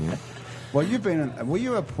knows? Well, you've been. Were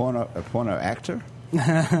you a porno actor?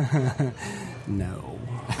 No.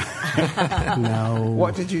 No.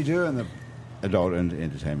 What did you do in the adult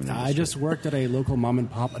entertainment industry? I just worked at a local mom and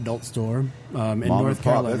pop adult store in Mom North and pop.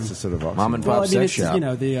 Carolina. That's a sort of Mom and oxymoron. pop Well, I mean, sex it's shop. you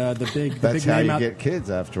know the big That's how name you out get kids,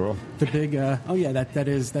 after all. the big oh yeah that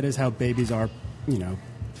is how babies are So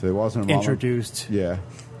there wasn't a mom and- introduced Yeah.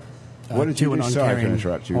 What did to you an do? Sorry to uncaring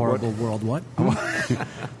interrupt you. horrible world. What?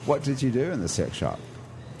 What did you do in the sex shop?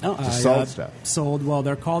 Oh, Just I, sold stuff. Sold. Well,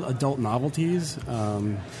 they're called adult novelties.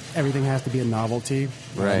 Everything has to be a novelty.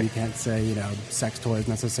 Right. You can't say sex toys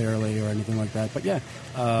necessarily or anything like that. But yeah,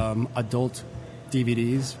 adult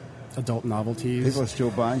DVDs, adult novelties. People are still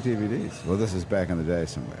buying DVDs. Well, this is back in the day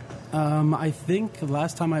somewhere. I think the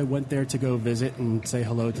last time I went there to go visit and say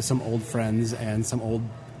hello to some old friends and some old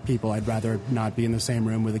people I'd rather not be in the same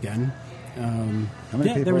room with again. How many Yeah,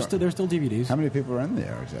 people there are- were still DVDs. How many people are in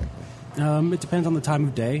there exactly? It depends on the time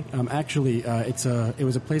of day. Actually, it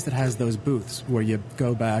was a place that has those booths where you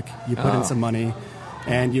go back, you put in some money,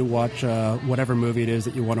 and you watch whatever movie it is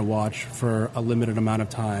that you want to watch for a limited amount of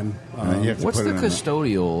time. And then you have to What's put the it in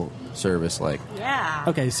custodial service like? Yeah.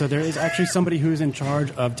 Okay, so there is actually somebody who's in charge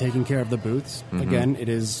of taking care of the booths. Again, it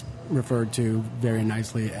is referred to very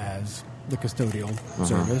nicely as the custodial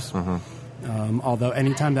service. Although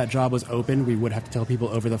anytime that job was open, we would have to tell people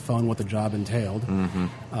over the phone what the job entailed.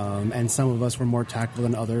 And some of us were more tactful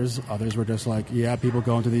than others. Others were just like, yeah, people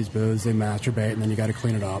go into these booths, they masturbate, and then you got to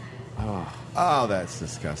clean it up. Oh, that's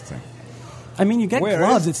disgusting. I mean, you get Where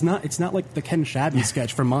gloves. is- It's not like the Ken Shabby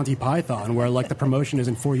sketch from Monty Python, where like the promotion is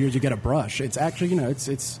in 4 years you get a brush. It's actually,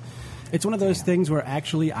 it's one of those things where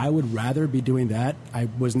actually I would rather be doing that. I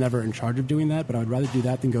was never in charge of doing that, but I would rather do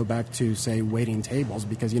that than go back to say waiting tables,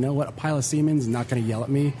 because you know what, a pile of semen's not going to yell at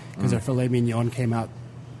me because their filet mignon came out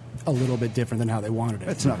a little bit different than how they wanted it.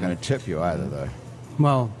 It's not going to tip you either, though.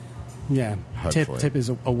 Well, yeah, Hopefully. tip is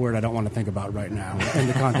a word I don't want to think about right now in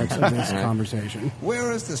the context of this conversation.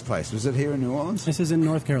 Where is this place? Was it here in New Orleans? This is in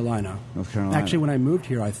North Carolina. North Carolina. Actually, when I moved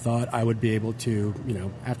here, I thought I would be able to,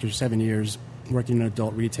 after 7 years working in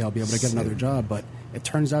adult retail, be able to get another job. But it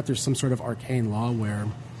turns out there's some sort of arcane law where,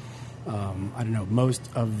 I don't know, most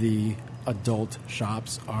of the adult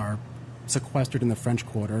shops are sequestered in the French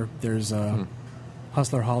Quarter. There's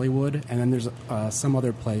Hustler Hollywood, and then there's some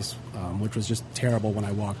other place, which was just terrible when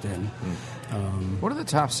I walked in. What are the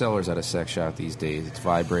top sellers at a sex shop these days? It's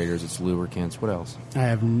vibrators, it's lubricants. What else? I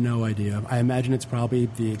have no idea. I imagine it's probably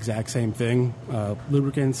the exact same thing.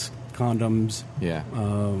 Lubricants, condoms. Yeah.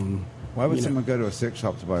 Why would you know. someone go to a sex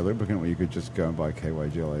shop to buy lubricant when you could just go and buy KY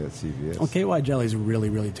jelly at CVS? Well, KY jelly is a really,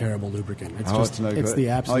 really terrible lubricant. It's It's no good. the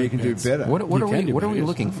absolute. Oh, you can do bits. better. What You are can we do what are we better.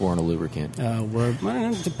 looking for in a lubricant? I don't know,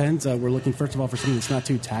 it depends. We're looking, first of all, for something that's not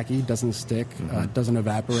too tacky, doesn't stick, doesn't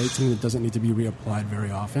evaporate, something that doesn't need to be reapplied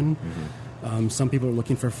very often. Some people are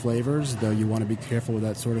looking for flavors, though you want to be careful with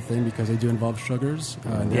that sort of thing because they do involve sugars.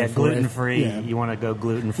 and yeah, therefore gluten free. yeah. You want to go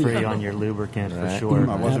gluten free on your lubricant Right. for sure.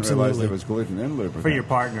 I wasn't Absolutely. realized there was gluten in lubricant. For your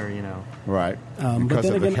partner, Right. but Because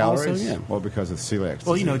then of the again, also, calories? yeah. Or because of celiac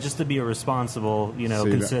Well, disease? just to be a responsible, So you don't-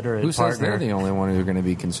 considerate Who says they're partner. the only one who's going to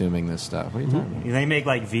be consuming this stuff? What are you talking about? They make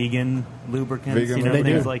like vegan lubricants, Vegan They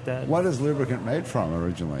things do. like that. What is lubricant made from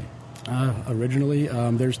originally? Originally,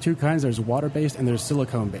 there's two kinds. There's water-based and there's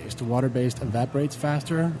silicone-based. Water-based evaporates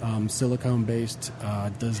faster. Silicone-based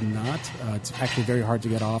does not. It's actually very hard to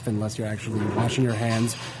get off unless you're actually washing your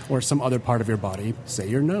hands or some other part of your body, say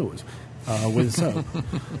your nose, with soap.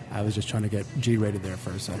 I was just trying to get G-rated there for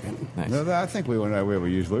a second. Nice. No, I think we will know where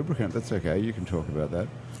we use lubricant. That's okay. You can talk about that.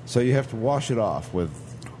 So you have to wash it off with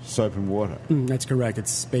soap and water. That's correct.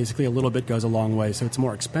 It's basically a little bit goes a long way, so it's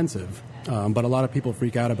more expensive. But a lot of people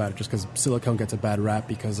freak out about it just because silicone gets a bad rap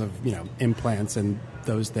because of implants and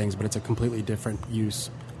those things. But it's a completely different use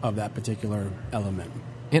of that particular element.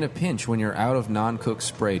 In a pinch, when you're out of non-cooked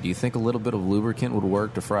spray, do you think a little bit of lubricant would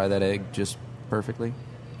work to fry that egg just perfectly?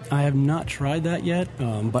 I have not tried that yet,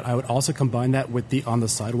 but I would also combine that with the on the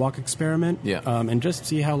sidewalk experiment, Yeah. and just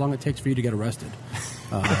see how long it takes for you to get arrested.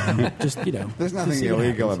 Just, There's to nothing see what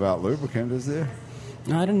illegal happens. about lubricant, is there?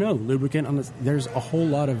 I don't know. Lubricant, there's a whole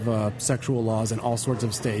lot of sexual laws in all sorts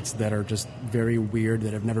of states that are just very weird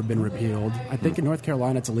that have never been repealed. I think in North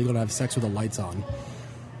Carolina it's illegal to have sex with the lights on.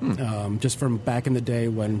 Just from back in the day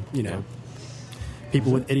when,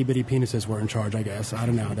 people with itty-bitty penises were in charge, I guess. I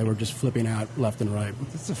don't know. They were just flipping out left and right.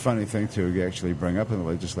 It's a funny thing to actually bring up in the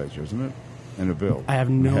legislature, isn't it? In a bill. I have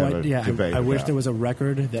no idea. Debate I wish about. there was a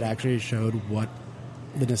record that actually showed what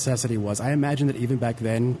the necessity was. I imagine that even back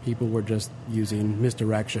then, people were just using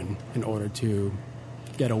misdirection in order to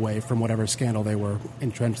get away from whatever scandal they were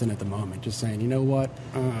entrenched in at the moment. Just saying, you know what?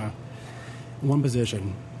 One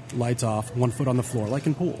position, lights off, 1 foot on the floor, like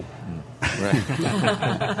in pool.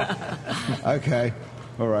 Right. Okay,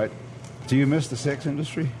 all right. Do you miss the sex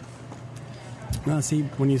industry? See,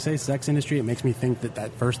 when you say sex industry, it makes me think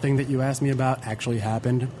that first thing that you asked me about actually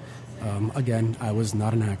happened. Again, I was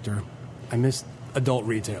not an actor. I miss adult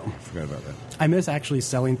retail. Forgot about that. I miss actually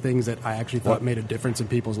selling things that I actually thought made a difference in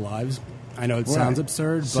people's lives. I know it sounds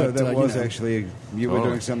absurd, So but that was you know, actually, you were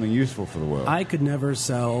doing something useful for the world. I could never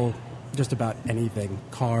sell just about anything.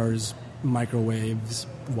 Cars, microwaves,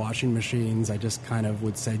 washing machines. I just kind of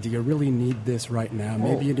would say, do you really need this right now?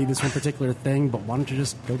 Maybe you need this one particular thing, but why don't you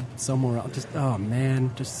just go somewhere else? Just, oh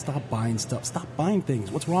man, just stop buying stuff. Stop buying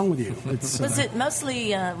things. What's wrong with you? Was it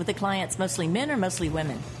mostly with the clients, mostly men or mostly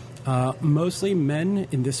women? Mostly men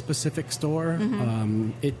in this specific store.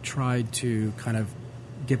 It tried to kind of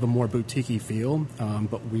give a more boutique-y feel,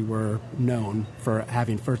 but we were known for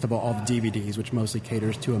having, first of all the DVDs, which mostly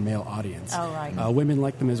caters to a male audience. Oh, right. Women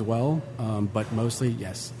like them as well, but mostly,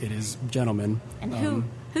 yes, it is gentlemen. And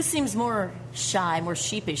who seems more shy, more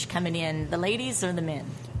sheepish coming in, the ladies or the men?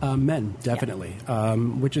 Men, definitely,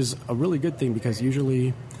 which is a really good thing because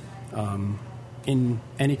usually in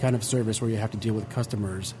any kind of service where you have to deal with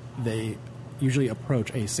customers, they usually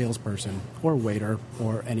approach a salesperson or waiter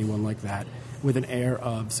or anyone like that with an air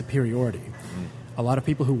of superiority. A lot of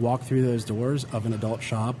people who walk through those doors of an adult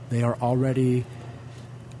shop, they're already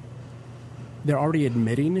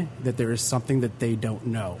admitting that there is something that they don't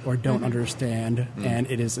know or don't understand,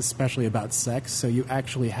 and it is especially about sex, so you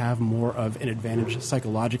actually have more of an advantage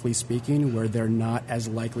psychologically speaking where they're not as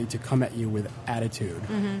likely to come at you with attitude.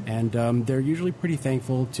 And they're usually pretty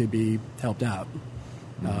thankful to be helped out.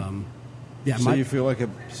 So you feel like a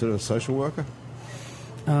sort of social worker?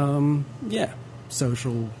 Yeah,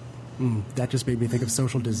 social. That just made me think of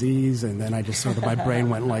social disease, and then I just sort of my brain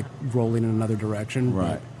went like rolling in another direction.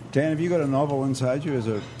 Right. Dan, have you got a novel inside you as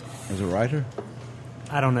a writer?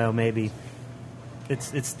 I don't know, maybe.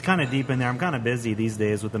 It's kind of deep in there. I'm kind of busy these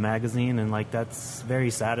days with the magazine, and like that's very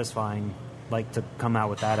satisfying. Like to come out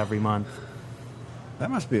with that every month. That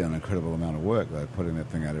must be an incredible amount of work, though, putting that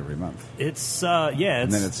thing out every month. It's And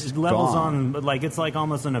then it's it levels gone. on, like it's like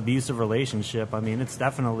almost an abusive relationship. I mean, it's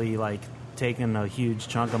definitely like taken a huge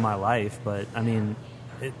chunk of my life, but I mean,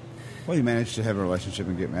 Well, you managed to have a relationship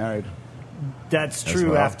and get married. that's As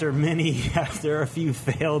true well. after a few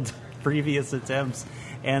failed previous attempts,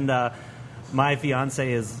 and my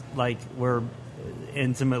fiance is like we're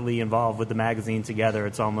intimately involved with the magazine together.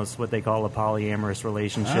 It's almost what they call a polyamorous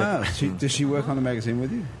relationship. Does she work on the magazine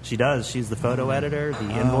with you? She does. She's the photo editor, the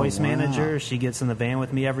invoice wow. manager. She gets in the van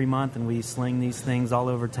with me every month, and we sling these things all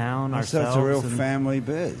over town So ourselves. it's a real and family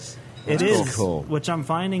biz. It That's is, cool. which I'm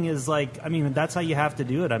finding is like, I mean, that's how you have to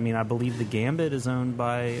do it. I mean, I believe the Gambit is owned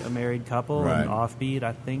by a married couple, Right. and Offbeat,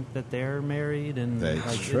 I think that they're married, and That's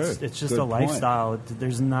like, true. It's just Good a point. lifestyle.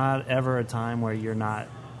 There's not ever a time where you're not.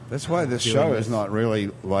 That's why this doing show this. is not really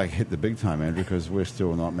like hit the big time, Andrew, because we're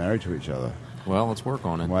still not married to each other. Well, let's work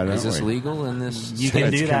on it. Why don't Is this we? legal in this? You can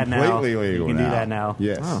It's do that now. completely legal You can do that now.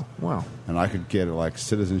 Yes. Oh, wow. And I could get like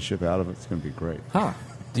citizenship out of it. It's going to be great. Huh.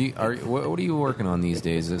 What are you working on these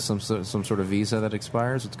days? Is it some sort of visa that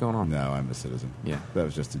expires? What's going on? No, I'm a citizen. Yeah. That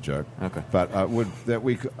was just a joke. Okay. But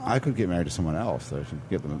I could get married to someone else, though, to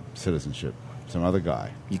get them citizenship. Some other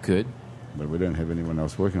guy. You could. But we don't have anyone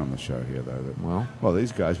else working on the show here, though. Well,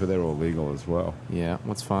 these guys, but they're all legal as well. yeah.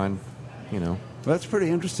 Let's find. Well, that's pretty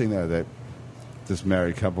interesting, though, that this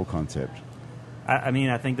married couple concept. I mean,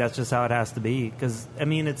 I think that's just how it has to be. Because, I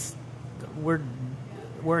mean, we're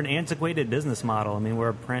an antiquated business model. I mean, we're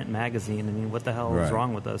a print magazine. I mean, what the hell is Right.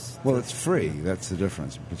 wrong with us? Well, it's free. That's the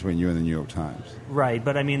difference between you and the New York Times. Right,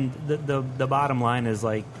 but I mean, the bottom line is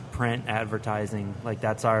like print advertising. Like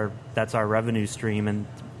that's our revenue stream, and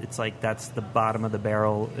it's like that's the bottom of the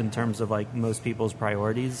barrel in terms of like most people's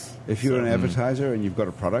priorities. If you're an advertiser and you've got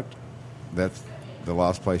a product, that's the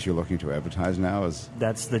last place you're looking to advertise now is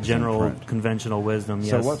That's the in general print. conventional wisdom.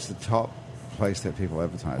 Yes. So what's the top place that people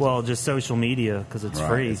advertise? Well, just social media because it's right,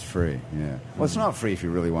 free. It's free, yeah. Well, it's not free if you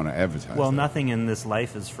really want to advertise. Well, it. nothing in this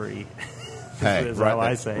life is free. Hey, is write how that,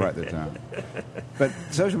 I say. write that down. But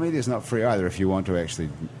social media is not free either if you want to actually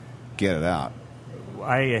get it out.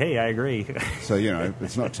 I agree. So,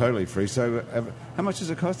 it's not totally free. So how much does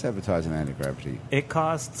it cost to advertise on Anti-Gravity? It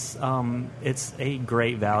costs, it's a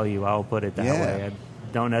great value, I'll put it that Yeah. way. I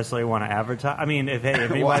don't necessarily want to advertise. I mean, if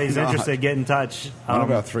anybody's not? interested, get in touch. One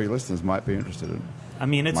of our 3 listeners might be interested in. I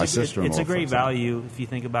mean, My it's sister-in-law, a for great example. value if you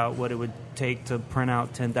think about what it would take to print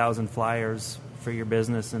out 10,000 flyers for your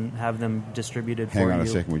business and have them distributed Hang for on you. a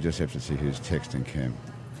second. We just have to see who's texting Kim.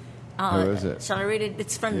 Who is it? Shall I read it?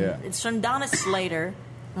 It's from Donna Slater.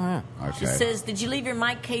 Okay. She says, "Did you leave your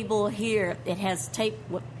mic cable here? It has tape."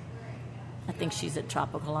 What? I think she's at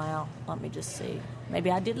Tropical Isle. Let me just see. Maybe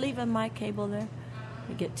I did leave a mic cable there. Let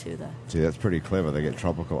me get to the. See, that's pretty clever. They get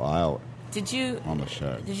Tropical Isle Did you on the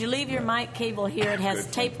show. Did you leave your mic cable here? It has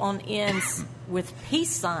tape on ends with peace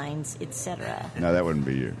signs, etc. No, that wouldn't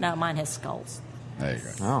be you. No, mine has skulls. There you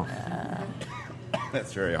go. Oh,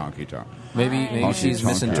 That's very honky-tonk. maybe she's Honky-tonk.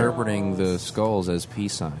 misinterpreting the skulls as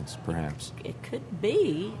peace signs. Perhaps It could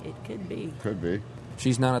be. It could be. Could be.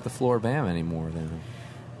 she's not at the Floribama anymore. Then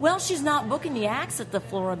Well, she's not booking the acts at the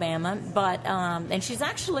Floribama, but and she's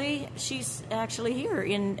actually here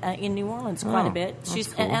in New Orleans quite Oh, a bit. that's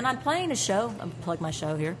She's cool. and I'm playing a show. I'm plug my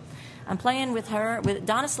show here. I'm playing with her, with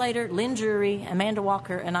Donna Slater, Lynn Drury, Amanda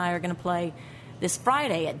Walker, and I are going to play this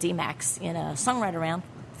Friday at DMAX in a songwriter round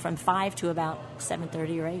from 5 to about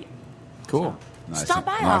 7:30 or 8. cool, Nice Stop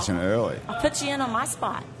by. Nice and early. I'll put you in on my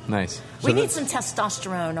spot. nice. We need some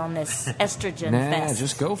testosterone on this estrogen Nah, fest.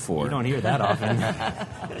 just go for You it. don't hear that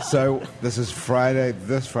often. So this is this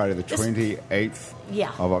Friday, the 28th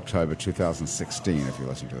Yeah. of October 2016, if you're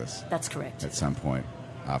listening to this That's correct. at some point.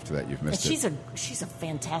 After that, you've And missed she's it. a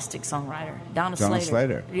fantastic songwriter, Donna Donna Slater.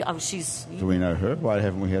 Slater. Yeah, oh, she's Do we know her? Why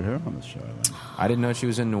haven't we had her on the show then? I didn't know she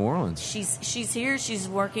was in New Orleans. she's here. She's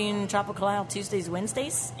working Tropical Isle Tuesdays,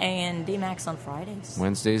 Wednesdays, and DMAX on Fridays.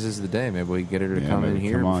 Wednesdays is the day. Maybe we can get her to Yeah, come in maybe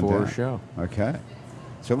here come on before down. our show. Okay.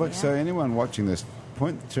 So look, Yeah. so anyone watching this,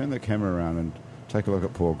 turn the camera around and take a look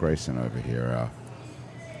at Paul Grayson over here,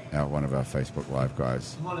 one of our Facebook Live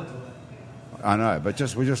guys. I know, but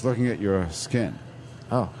we're just looking at your skin.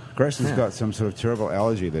 Oh, Grayson's Yeah. got some sort of terrible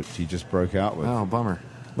allergy that he just broke out with. oh, bummer.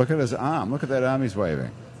 Look at his arm. Look at that arm he's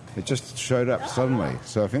waving. It just showed up suddenly.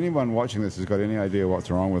 So if anyone watching this has got any idea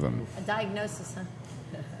what's wrong with him, A diagnosis, huh?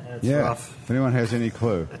 That's yeah. rough. If anyone has any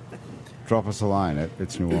clue, drop us a line at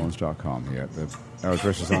itsneworleans.com here. Our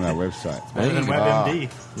address is on our website. Better than WebMD.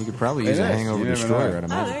 You could probably It use a is. hangover You never destroyer, know. I'd Oh,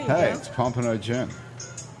 imagine. there you Hey, go. it's Pompano Jim.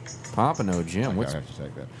 Pompano Jim. Okay, What's I have to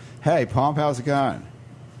take that. Hey, Pomp, how's it going?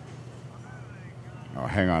 Oh,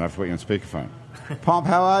 hang on. I have to put you on speakerphone. Pomp,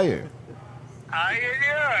 how are you? How you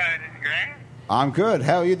doing, Grant? I'm good.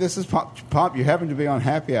 How are you? This is Pomp. You happen to be on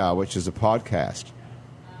Happy Hour, which is a podcast.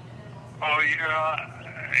 Oh,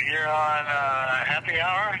 you're on Happy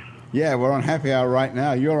Hour? Yeah, we're on Happy Hour right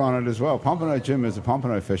now. You're on it as well. Pompano Jim is a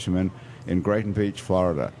pompano fisherman in Grayton Beach,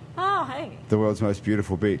 Florida. Oh, hey. The world's most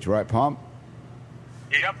beautiful beach, right, Pomp?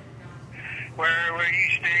 Yep. Where you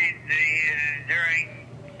stayed during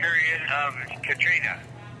period of Katrina.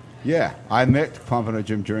 Yeah, I met Pompano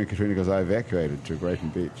Jim during Katrina because I evacuated to Grayton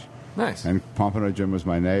Beach. nice. And Pompano Jim was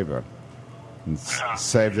my neighbor and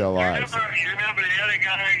saved our lives. You remember the other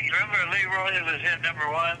guy? You remember Leroy that was in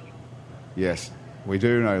number one? Yes, we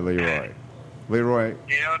do know Leroy.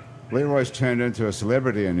 You know, Leroy's turned into a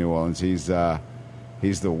celebrity in New Orleans. He's the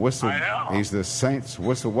whistle. I know. He's the Saints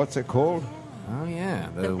whistle. What's it called? Oh, yeah.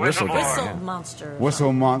 The The whistle guy. Whistle yeah. monster.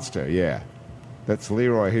 Whistle Monster. Yeah, that's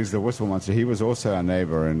Leroy. He's the Whistle Monster. He was also our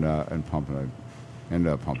neighbor in Pompano,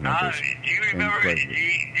 Pompano Beach. do you remember? in Did Grayton Beach.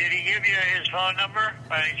 he give you his phone number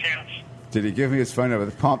by any chance? Did he give me his phone number?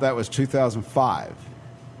 That was 2005.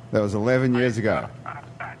 That was 11 years ago.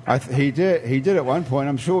 He did at one point.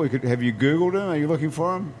 I'm sure we could. Have you Googled him? Are you looking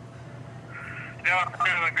for him? No, I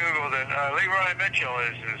haven't Googled it. Leroy Mitchell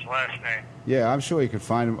is his last name. Yeah, I'm sure you could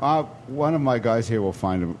find him. One of my guys here will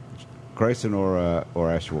find him. Grayson or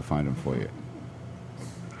Ash will find him for you.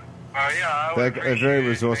 Yeah, I would They're appreciate very it.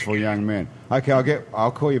 resourceful Thank you. young men. Okay,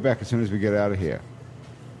 I'll call you back as soon as we get out of here.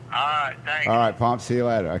 All right, thanks. All right, Pomp. See you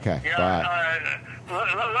later. Okay, Yeah, bye.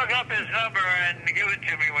 look up his number and give it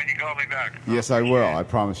to me when you call me back. Yes, I will. I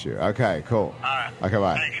promise you. Okay, cool. All right. Okay,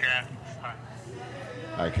 bye. Thanks, Grant.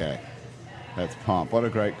 Bye. Okay. That's Pomp. What a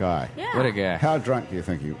great guy. Yeah. What a guy. How drunk do you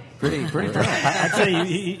think you? Pretty drunk. I'd say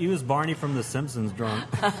he was Barney from The Simpsons drunk.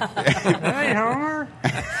 Hey, Homer.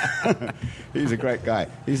 He's a great guy.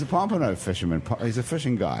 He's a pompano fisherman. He's a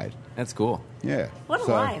fishing guide. That's cool. Yeah. What a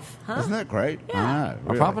life, huh? Isn't that great? Yeah. I know. Are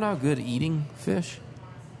Really. pompano good eating fish?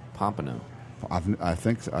 Pompano. I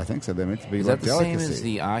think so. They're meant to be Is like that the same delicacy. as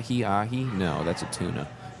the ahi-ahi? No, that's a tuna.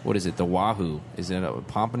 What is it? The wahoo. Is it a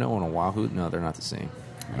pompano and a wahoo? No, they're not the same.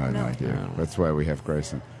 I have no idea. No. That's why we have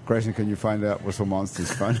Grayson. Grayson, can you find out Whistle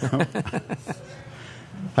Monster's phone number?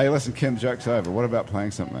 Hey, listen, Kim, joke's over. What about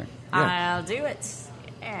playing something? I'll do it.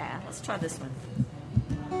 Yeah, let's try this one.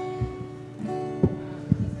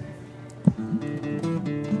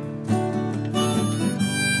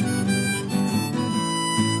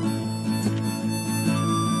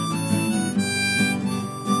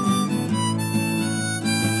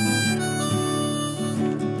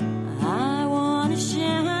 I want to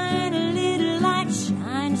shine a little light,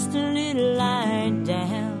 shine just a little light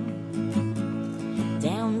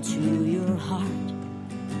down to your heart.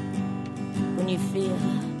 When you feel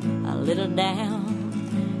a little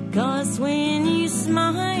down, 'cause when you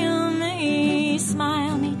smile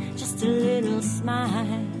me, just a little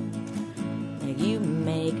smile, you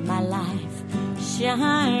make my life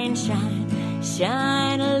shine, shine,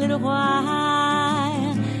 shine a little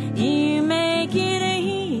while. You make it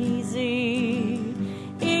easy,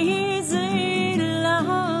 easy to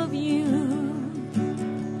love you.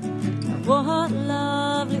 What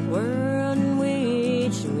lovely world in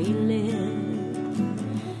which we live.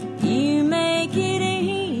 You make it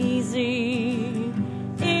easy,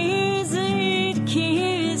 easy to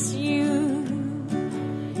kiss you.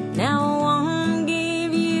 Now I won't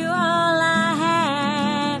give you all I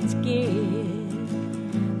have to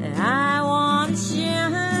give. I want to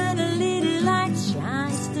shine a little light, shine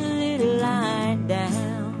just a little light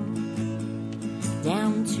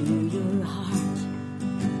down to your heart.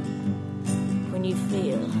 When you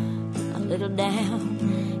feel a little down,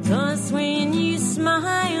 'cause when you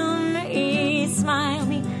smile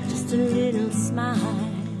me, just a little smile,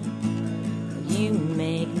 you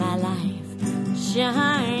make my life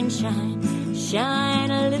shine, shine,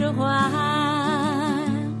 shine a little while.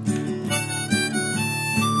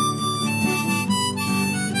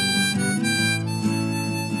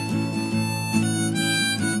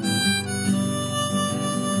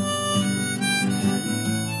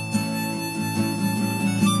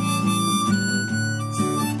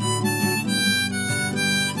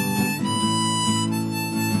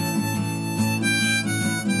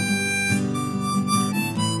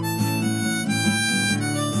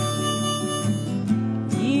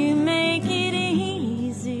 You make it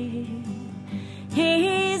easy,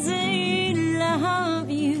 easy to love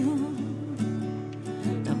you.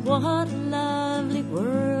 Now what a lovely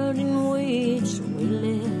world in which we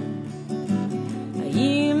live.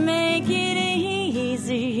 You make it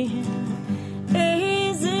easy,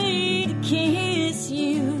 easy to kiss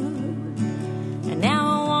you. And now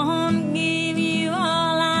I won't give you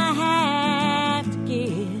all I have to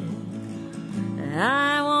give.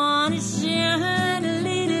 I want to shine a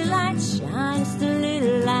little light, shine just a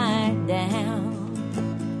little light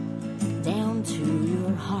down to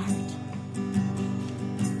your heart.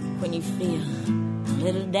 When you feel a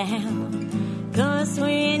little down, 'cause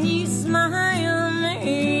when you smile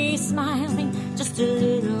me, just a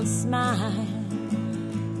little smile,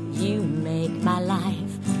 you make my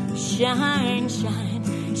life shine,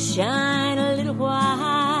 shine, shine a little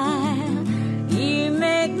while. You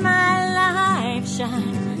make my life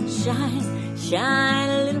shine, shine, shine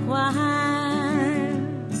a little while.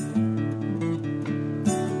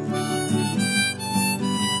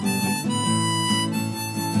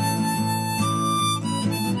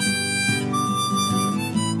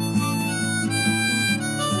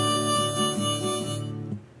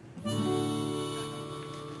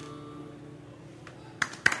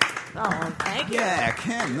 Oh, thank you. Yeah,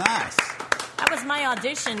 Kim, nice. That was my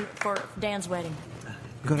audition for Dan's wedding.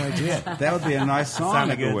 Good idea. That would be a nice song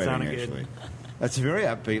Sounded at the good, wedding, sounded good. actually. That's a very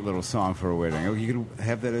upbeat little song for a wedding. You could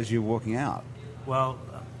have that as you're walking out. Well,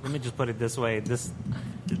 let me just put it this way. It's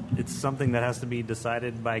something that has to be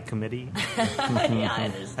decided by committee. Yeah, I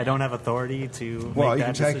understand. I don't have authority to Well, make you that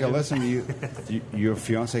can take a decision. listen. Your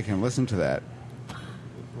fiance can listen to that.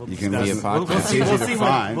 We'll You can discuss listen. it. We'll It's see, easy we'll to see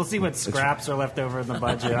find. we'll see what scraps are left over in the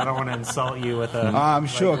budget. I don't want to insult you with a. I'm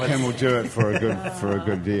sure like, Kim will do it for a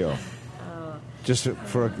good deal. Just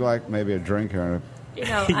for maybe a drink or a, You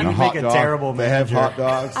know, You and a I'm, hot make a dog. terrible They have manager. hot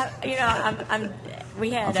dogs.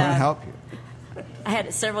 we I'm had trying to help you. I had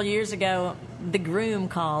it several years ago. The groom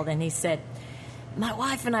called and he said, "My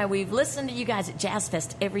wife and I, we've listened to you guys at Jazz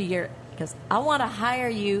Fest every year. Because I want to hire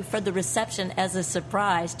you for the reception as a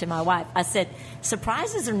surprise to my wife. I said,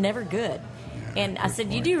 surprises are never good. And I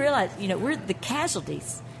said, you do realize, we're the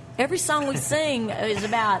casualties. Every song we sing is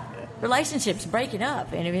about relationships breaking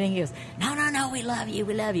up and everything. He goes, no, we love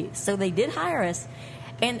you. So they did hire us.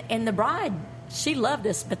 And the bride, she loved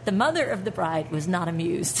us, but the mother of the bride was not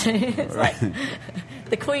amused. It's like,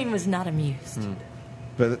 the queen was not amused.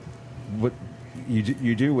 But what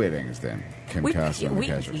you do weddings then, Kim Castle and the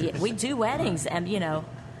Casualties? Yeah, we do weddings, and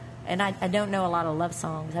and I don't know a lot of love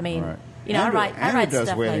songs. I mean, Right. I write Andrew does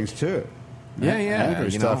stuff weddings like, too. Yeah. Andrew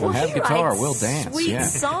stuff Well, is- have he guitar, writes we'll dance. Sweet Yeah.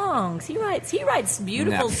 songs. He writes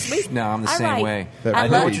beautiful, sweet. No, I'm the I same write- way. I I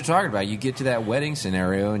know love- what you're talking about. You get to that wedding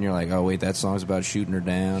scenario, and you're like, "Oh, wait, that song's about shooting her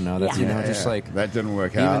down." No, that's Yeah. just like that didn't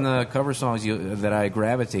work out. even the cover songs that I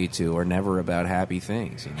gravitate to are never about happy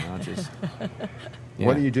things. Just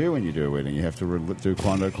What do you do when you do a wedding? You have to do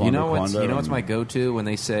Quando. You know what's and- my go-to when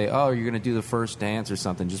they say, "Oh, you're going to do the first dance or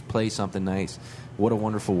something." Just play something nice. What a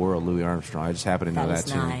Wonderful World, Louis Armstrong. I just happen to know That that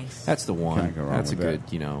is tune. nice. That's the one. Can't go wrong That's a with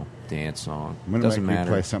good, that. dance song. I'm going to Doesn't make you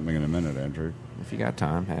matter play something in a minute, Andrew. if you got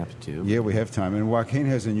time. Happy to. Yeah, we have time. And Joaquin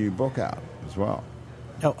has a new book out as well.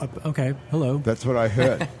 Oh, okay. Hello. That's what I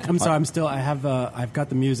heard. I'm sorry. I've got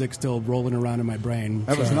the music still rolling around in my brain.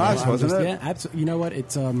 That was So nice, I'm wasn't it? Yeah, absolutely. You know what?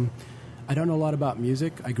 It's I don't know a lot about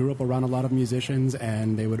music. I grew up around a lot of musicians,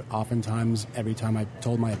 and they would oftentimes, every time I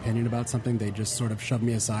told my opinion about something, they just sort of shove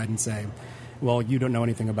me aside and say, "Well, you don't know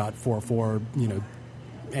anything about 4/4,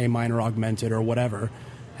 A minor augmented or whatever."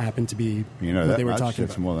 Happened to be You know what that they were much. talking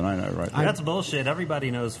That's about. more than I know right there. That's bullshit. Everybody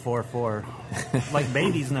knows 4/4. Like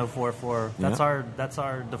babies know 4/4. That's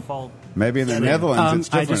our default. Maybe in the setting. Netherlands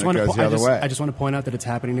it's I different. just It want goes the other way. I just want to point out that it's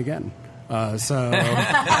happening again.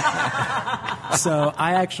 So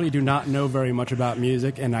I actually do not know very much about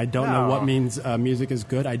music, and I don't know what means music is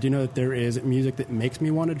good. I do know that there is music that makes me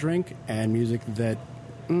want to drink, and music that.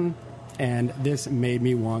 And this made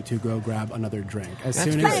me want to go grab another drink. As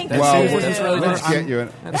soon as Thank well, you. it's over, let's get you in.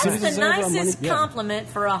 That's soon as the it's over, I'm nicest running- yeah. compliment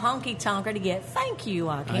for a honky tonker to get. Thank you,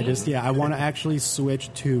 Joaquin. I want to actually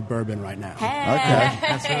switch to bourbon right now.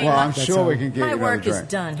 Okay. Well, I'm sure we can get My you another work is drink.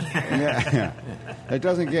 done here. Yeah. It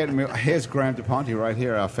doesn't get me. Here's Graham DePonte right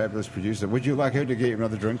here, our fabulous producer. Would you like her to get you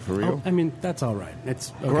another drink for real? Oh, I mean, that's all right.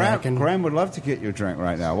 It's okay. I can- Graham would love to get you a drink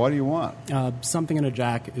right now. What do you want? something in a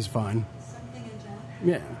Jack is fine. Something in Jack.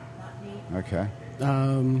 Yeah. Okay.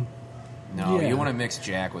 No, Yeah. you want to mix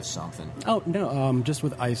Jack with something. Oh no, just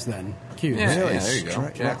with ice then. Cute. Yeah, Really? there you go.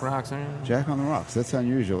 Straight- Jack rocks. Jack on the rocks. That's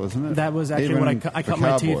unusual, isn't it? That was actually Even what I for cut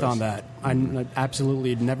my teeth cowboys. on that. I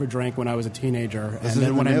absolutely never drank when I was a teenager. Is And it then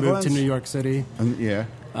in when the I moved to Netherlands? New York City, Yeah.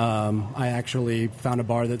 I actually found a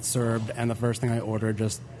bar that served, and the first thing I ordered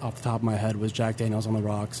just off the top of my head was Jack Daniels on the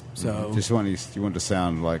rocks. So Just you want to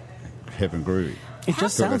sound like hip and groovy. it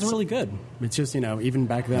just So sounds that's- really good. It's just, even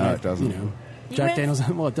back then, No, it doesn't. Jack went- Daniels,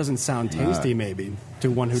 well, it doesn't sound tasty maybe to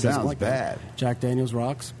one who doesn't Sounds like bad. that. Jack Daniels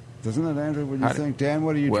rocks. Doesn't it, Andrew? What do you I- think? Dan,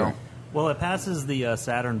 what do you Well, drink? Well, it passes the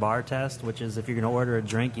Saturn bar test, which is if you're going to order a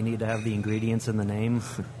drink, you need to have the ingredients in the name.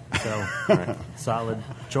 So, solid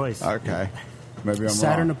choice. Okay. Maybe I'm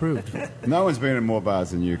Saturn wrong. approved. No one's been in more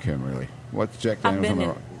bars than you, Kim, really. What's Jack I've Daniels on been the in,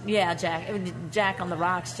 rock? yeah, Jack on the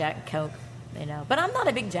rocks, Jack and Coke, But I'm not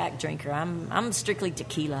a big Jack drinker. I'm strictly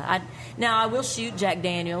tequila. Now I will shoot Jack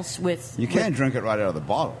Daniels with. You can drink it right out of the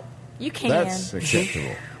bottle. You can. That's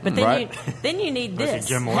acceptable. But then right? you need Unless you're this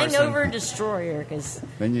Jim Morrison. Hangover Destroyer because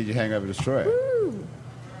Then you Hangover Destroyer.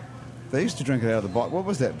 They used to drink it out of the bottle. What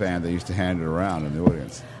was that band they used to hand it around in the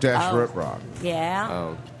audience? Dash Oh. Rip Rock. yeah.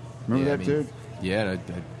 Oh, Remember yeah, that dude? Yeah,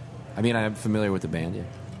 I'm familiar with the band. Yeah.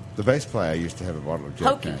 The bass player used to have a bottle of Jack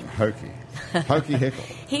Hokey. Daniels. Hokey Hickle.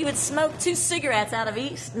 He would smoke 2 cigarettes out of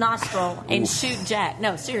each nostril and shoot Jack.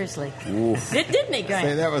 No, seriously. Didn't he, Grant?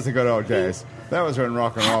 See, that was the good old days. That was when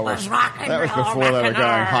rock and roll That was rock and That was roll, before rock they were and going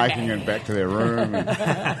roll. hiking and back to their room and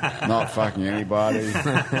not fucking anybody.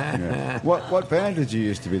 Yeah. What band did you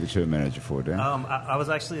used to be the tour manager for, Dan? I was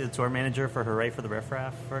actually the tour manager for Hooray for the Riff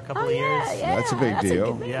Raff for a couple Oh, of yeah, years. yeah. That's a big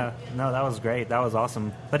deal. good band. Yeah, no, that was great. That was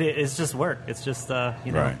awesome. But it's just work. It's just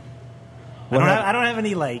Right. I don't have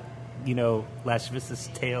any Last Vista's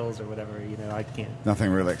Tales or whatever. I can't.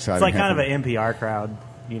 Nothing really exciting. It's like kind of happened. an NPR crowd,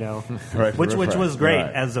 Right, which right, was great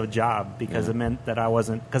right. as a job because it meant that I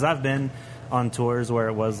wasn't, because I've been on tours where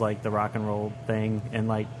it was like the rock and roll thing, and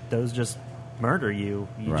like those just murder you.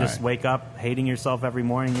 You just Right. wake up hating yourself every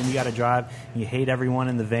morning, and you got to drive. And you hate everyone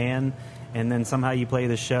in the van, and then somehow you play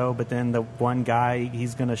the show, but then the one guy,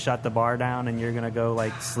 he's going to shut the bar down, and you're going to go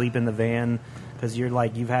like sleep in the van because you're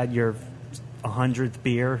like you've had your 100th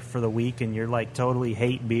beer for the week, and you're like totally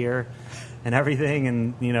hate beer and everything,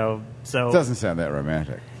 and so It doesn't sound that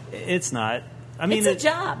romantic. It's not. I mean, It's a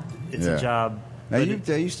job. It's Yeah. a job. Now, but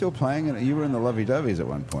are you still playing? You were in the Lovey Doveys at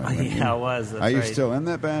one point. weren't you? Yeah, I was. That's Are you right. still in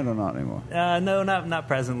that band or not anymore? No, not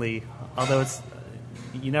presently. Although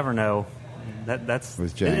you never know. That's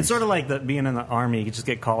With James. It's sort of like being in the army. You just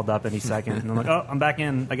get called up any second, and I'm like, oh, I'm back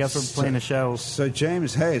in. I guess we're playing a show. So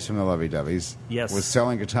James Hayes from the Lovey Doveys Yes. was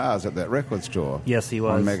selling guitars at that record store. Yes, he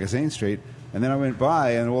was. On Magazine Street. And then I went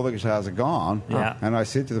by and all the guitars are gone. Yeah. And I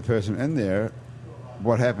said to the person in there,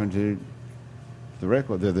 what happened to the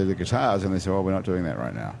record, the guitars? And they said, well, we're not doing that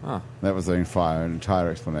right now. Huh. That was the entire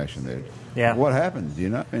explanation there. Yeah. What happened? Do you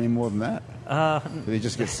know any more than that? Did he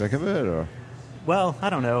just get sick of it? Or? Well, I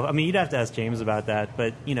don't know. I mean, you'd have to ask James about that.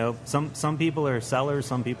 But some people are sellers,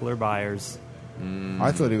 some people are buyers.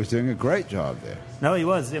 I thought he was doing a great job there. No, he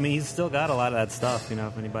was. I mean, he's still got a lot of that stuff.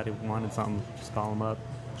 If anybody wanted something, just call him up.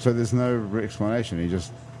 So there's no explanation. He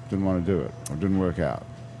just didn't want to do it or didn't work out.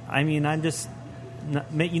 I mean, I'm just,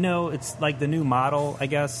 it's like the new model, I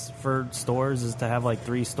guess, for stores is to have like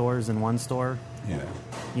 3 stores in one store.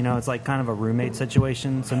 Yeah. It's like kind of a roommate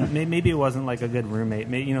situation. So maybe it wasn't like a good roommate.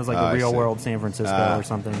 Maybe, it's like I a real see. world San Francisco or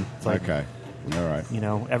something. It's like, Okay. All right.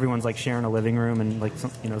 Everyone's like sharing a living room and like,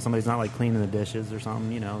 somebody's not like cleaning the dishes or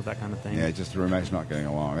something, that kind of thing. Yeah, just the roommate's not getting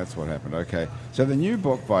along. That's what happened. Okay. So the new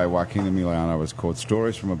book by Joaquin Emiliano was called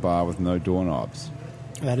Stories from a Bar with No Doorknobs.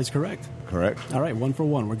 That is correct. Correct? All right, 1 for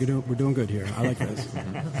 1. We're doing good here. I like this.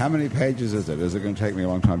 How many pages is it? Is it going to take me a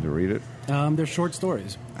long time to read it? They're short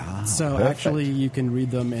stories. So perfect. actually, you can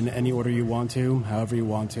read them in any order you want to, however you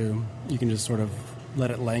want to. You can just sort of let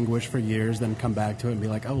it languish for years, then come back to it and be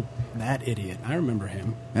like, oh, that idiot. I remember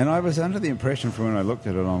him. And I was under the impression from when I looked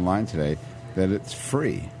at it online today that it's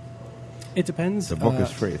free. It depends. The book is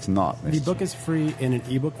free. It's not. The book is free in an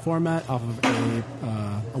ebook format off of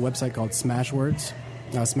a website called Smashwords.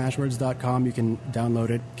 Smashwords.com. You can download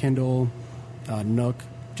it, Kindle, Nook,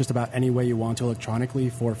 just about any way you want to electronically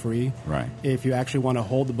for free. Right. If you actually want to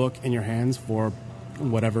hold the book in your hands for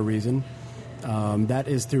whatever reason, that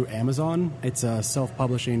is through Amazon. It's a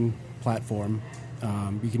self-publishing platform.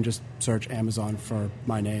 You can just search Amazon for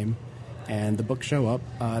my name, and the books show up.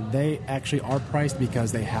 They actually are priced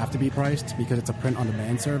because they have to be priced because it's a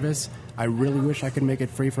print-on-demand service. I really wish I could make it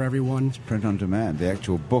free for everyone. Print on demand, the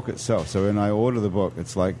actual book itself. So when I order the book,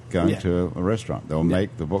 it's like going to a restaurant. They'll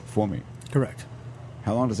make the book for me. Correct.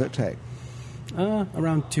 How long does that take?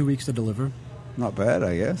 Around 2 weeks to deliver. Not bad,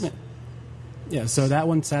 I guess. Yeah, so that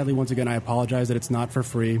one, sadly, once again, I apologize that it's not for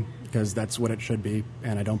free because that's what it should be,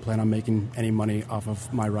 and I don't plan on making any money off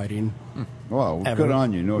of my writing. Well, Ever. good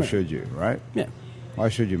on you, nor should you, right? Yeah. Why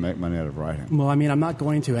should you make money out of writing? Well, I mean, I'm not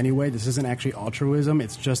going to anyway. This isn't actually altruism.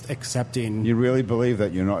 It's just accepting. You really believe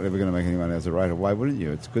that you're not ever going to make any money as a writer? Why wouldn't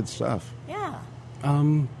you? It's good stuff. Yeah.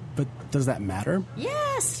 But does that matter?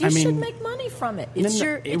 Yes, you I mean, should make money from it. It's No,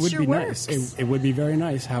 your it would be works. nice. It would be very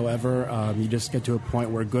nice. However, you just get to a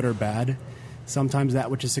point where good or bad, sometimes that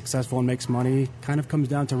which is successful and makes money kind of comes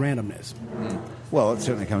down to randomness. Well, it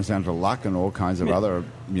certainly comes down to luck and all kinds of Yeah. other,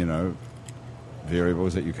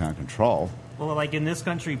 variables that you can't control. Well, like in this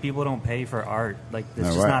country, people don't pay for art. Like, it's No,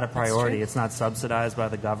 just right. not a priority. true. It's not subsidized by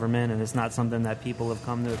the government, and it's not something that people have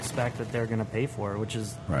come to expect that they're going to pay for, which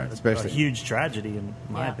is Right, a especially- huge tragedy in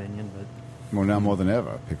my Yeah. opinion. But Well, now more than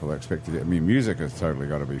ever, people are expected it. I mean, music has totally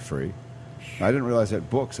got to be free. I didn't realize that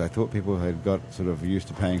books. I thought people had got sort of used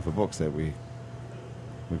to paying for books, that we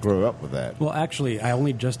grew up with that. Well, actually, I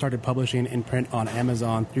only just started publishing in print on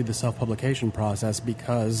Amazon through the self-publication process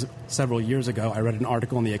because several years ago I read an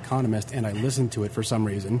article in The Economist and I listened to it for some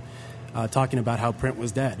reason, talking about how print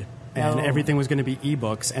was dead and Oh. everything was going to be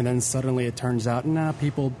ebooks, and then suddenly it turns out,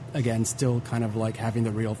 people, again, still kind of like having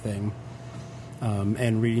the real thing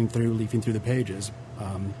and leafing through the pages.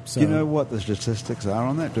 So, Do you know what the statistics are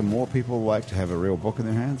on that? Do more people like to have a real book in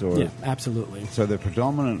their hands? Or Yeah, absolutely. So the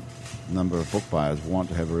predominant number of book buyers want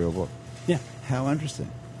to have a real book. Yeah. How interesting.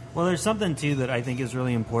 well, there's something too that I think is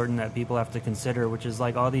really important that people have to consider, which is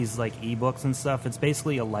like all these like ebooks and stuff. It's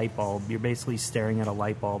basically a light bulb. You're basically staring at a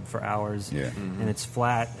light bulb for hours, Yeah. and it's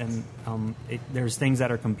flat. And there's things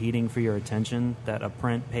that are competing for your attention that a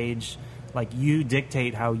print page, like you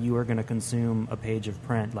dictate how you are going to consume a page of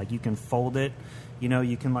print. Like you can fold it, you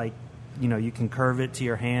can you can curve it to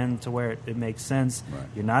your hand to where it makes sense. Right.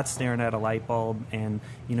 You're not staring at a light bulb, and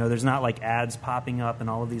there's not like ads popping up and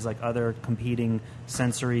all of these like other competing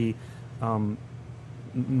sensory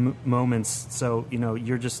moments. So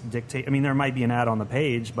you're just dictate. I mean, there might be an ad on the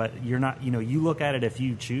page, but you're not. You look at it if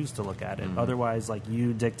you choose to look at it. Otherwise, like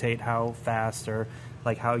you dictate how fast or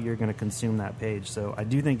like how you're going to consume that page. So I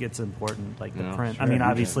do think it's important, like the Yeah, print. sure. I mean,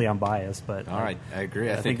 obviously I'm biased, but All right, I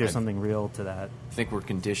agree. I think there's something real to that. I think we're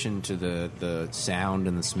conditioned to the sound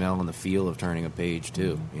and the smell and the feel of turning a page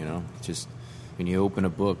too. You know, just when you open a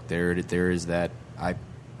book, there is that I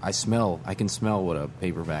can smell what a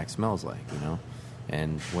paperback smells like. You know,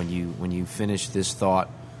 and when you finish this thought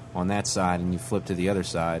on that side and you flip to the other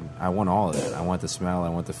side, I want all of that. I want the smell, I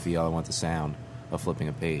want the feel, I want the sound of flipping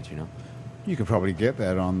a page. You know. You could probably get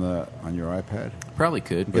that on your iPad. Probably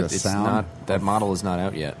could, Get but a it's sound not. That model is not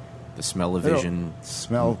out yet. The Smell-O-Vision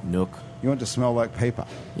Smell. Nook. You want to smell like paper.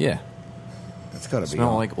 Yeah, It's got to be Smell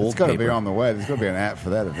on, like old It's got to be paper. on the way. There's got to be an app for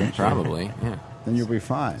that eventually. probably. Yeah. Then you'll be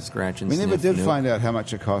fine. Scratch and We never sniff, did nope. find out how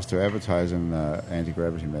much it cost to advertise in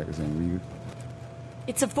Anti-Gravity magazine.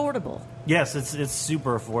 It's affordable. Yes, it's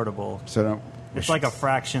super affordable. So don't. It's like a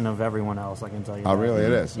fraction of everyone else, I can tell you. Oh, that. really?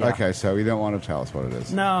 It is. Yeah. Okay, so you don't want to tell us what it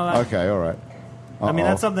is. No. Okay, all right. I mean, Uh-oh.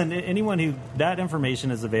 that's something. That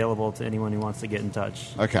information is available to anyone who wants to get in touch.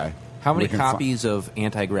 Okay. How many We can fi- copies of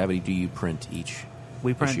Anti-Gravity do you print each?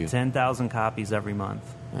 We print issue? 10,000 copies every month.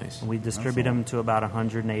 Nice. And we distribute them to about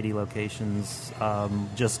 180 locations.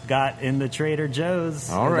 Just got into Trader Joe's.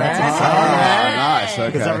 All right. That's Oh, exciting. nice. Okay.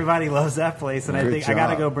 Because everybody loves that place, and I Good think I got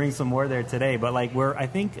to job. go bring some more there today. But like we're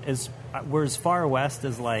as far west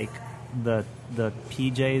as like the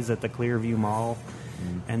PJs at the Clearview Mall,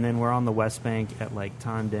 and then we're on the West Bank at like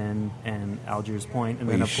Tondon and Algiers Point, and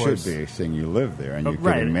Well, then you of course should be seeing you live there and you're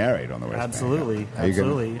right. getting married on the West Absolutely, Bank. Are you gonna-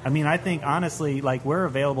 absolutely. I mean, I think honestly, like we're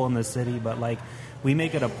available in the city, but like we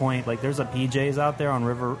make it a point. Like there's a PJ's out there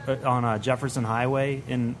on Jefferson Highway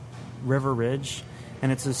in River Ridge,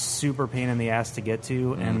 and it's a super pain in the ass to get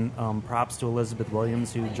to. And props to Elizabeth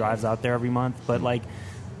Williams who drives out there every month. But like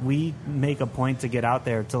we make a point to get out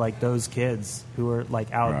there to like those kids who are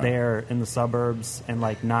like out Right. there in the suburbs and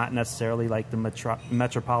like not necessarily like the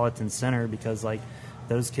metropolitan center, because like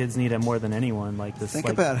those kids need it more than anyone. Like this. Think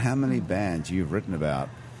like, about how many bands you've written about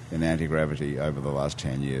in Anti-Gravity over the last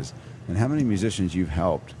 10 years and how many musicians you've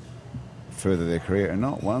helped further their career, and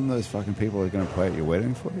not one of those fucking people are going to play at your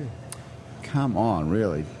wedding for you. Come on,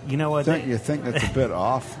 really. You know what? Don't you think that's a bit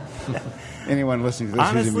off? Anyone listening to this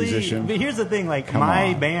who's a Honestly, musician? but here's the thing: like Come my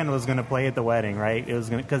on. band was going to play at the wedding, right? It was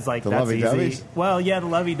going to because like The that's Lovey easy. Doveys? Well, yeah, the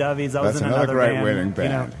Lovey Doveys. That That's was in another great band, wedding you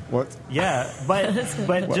band. know. What? Yeah, but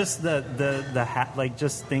just like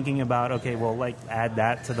just thinking about okay, well, like add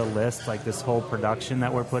that to the list, like this whole production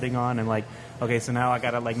that we're putting on, and like okay, so now I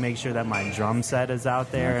got to like make sure that my drum set is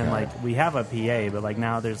out there, and Okay. like we have a PA, but like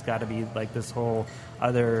now there's got to be like this whole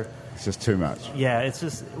other. It's just too much. Yeah, it's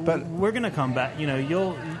just. But- we're gonna come back. You know,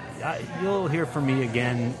 you'll hear from me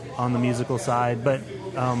again on the musical side. But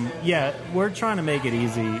yeah, we're trying to make it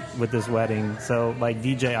easy with this wedding. So like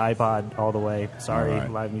DJ iPod all the way. Sorry, All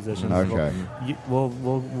right. live musicians. Okay. We'll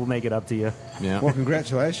make it up to you. Yeah. Well,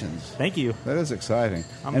 congratulations. Thank you. That is exciting.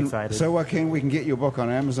 I'm And excited. So, Joaquin, we can get your book on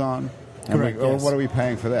Amazon. And Correct, or yes. what are we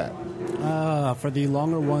paying for that? For the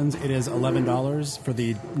longer ones, it is $11. For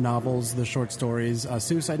the novels, the short stories,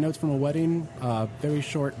 Suicide Notes from a Wedding, very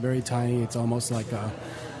short, very tiny. It's almost like a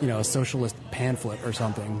socialist pamphlet or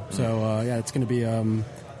something. So yeah, it's going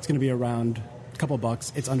to be around a couple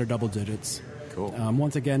bucks. It's under double digits. Cool.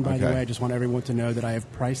 Once again, by the Okay. way, I just want everyone to know that I have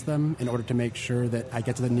priced them in order to make sure that I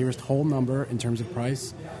get to the nearest whole number in terms of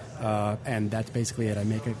price. And that's basically it. I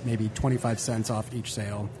make it maybe 25 cents off each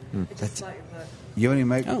sale. You only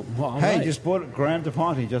make. Oh, well, all hey, right. just bought it. Graham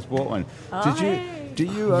DePonte just bought one. Did you? hey. Do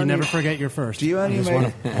you? You Only, never forget your first. Do you only I just make-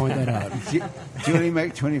 want to point that out. Do you only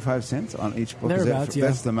make 25 cents on each book? Is Thereabouts, yeah.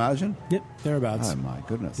 That's the margin. Yep, thereabouts. Oh my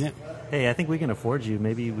goodness. Yeah. Hey, I think we can afford you.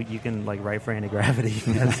 Maybe you can like write for Anti-Gravity.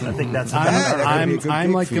 I think that's. that'd be a good I'm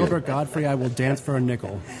gig like for you. Gilbert Godfrey. I will dance for a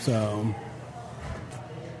nickel. So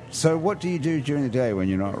So, what do you do during the day when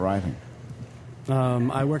you're not writing?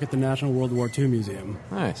 I work at the National World War II Museum.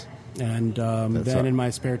 Nice. And That's then up. in my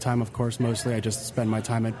spare time, of course, mostly I just spend my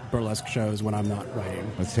time at burlesque shows when I'm not writing.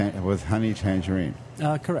 With Honey Tangerine.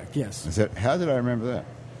 Correct, yes. Is that? How did I remember that?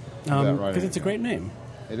 Without writing Because it's a it great name.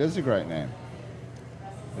 It is a great name.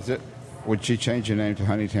 Is it? Would she change her name to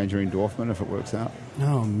Honey Tangerine Dorfman if it works out?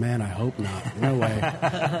 Oh, man, I hope not. No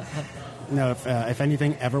way. No, if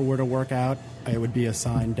anything ever were to work out, it would be a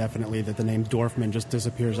sign, definitely, that the name Dorfman just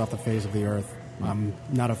disappears off the face of the earth. I'm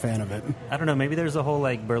not a fan of it. I don't know. Maybe there's a whole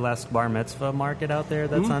like burlesque bar mitzvah market out there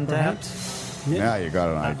that's untapped. Yeah. Now you got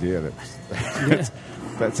an idea that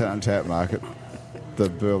that's an untapped market. the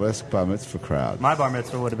burlesque bar mitzvah crowd. My bar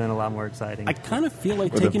mitzvah would have been a lot more exciting. I kind of feel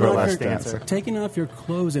like With a burlesque dancer. taking off your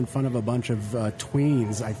clothes in front of a bunch of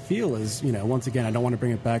tweens, I feel is, once again, I don't want to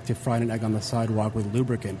bring it back to fried an egg on the sidewalk with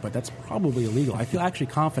lubricant, but that's probably illegal. I feel actually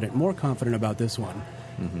more confident about this one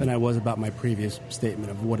than I was about my previous statement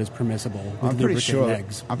of what is permissible with lubricant and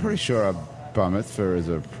eggs. I'm pretty sure a bar mitzvah is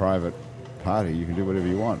a private party. You can do whatever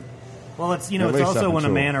you want. Well, it's At it's least also up when a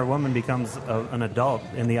until- man or woman becomes an adult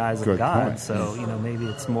in the eyes Good of God. point. So maybe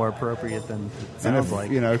it's more appropriate than it And sounds if,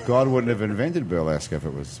 like. God wouldn't have invented burlesque if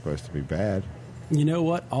it was supposed to be bad. You know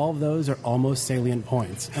what? All of those are almost salient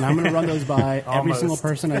points. And I'm going to run those by every Almost. single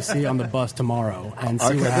person I see on the bus tomorrow and see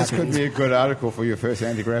Okay, what this happens. could be a good article for your first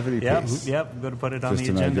anti-gravity piece. Yep. I'm going to put it on Just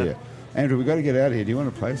the an agenda. idea. Andrew, we've got to get out of here. Do you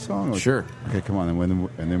want to play a song? Sure. Okay, come on,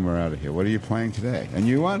 and then we're out of here. What are you playing today? A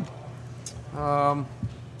new one? I'll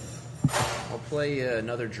play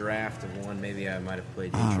another draft of one. Maybe I might have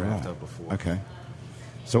played the draft up before. Okay.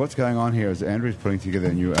 So what's going on here is Andrew's putting together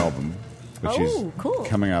a new album, which is Oh, cool.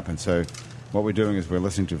 coming up. And so what we're doing is we're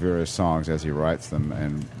listening to various songs as he writes them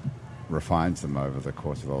and refines them over the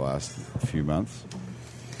course of the last few months.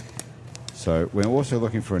 So we're also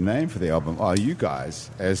looking for a name for the album. Oh, you guys,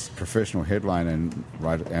 as professional headline and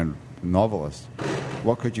writer and novelist,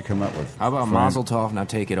 what could you come up with? How about for Mazel Tov, now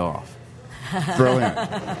take it off? Brilliant.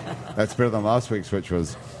 That's better than last week's, which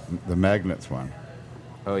was the Magnets one.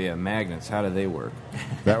 Oh, yeah, magnets. How do they work?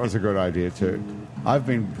 That was a good idea, too. I've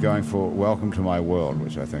been going for Welcome to My World,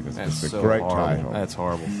 which I think is That's just a so great horrible. title. That's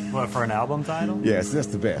horrible. What, for an album title? Yes, that's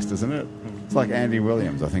the best, isn't it? It's like Andy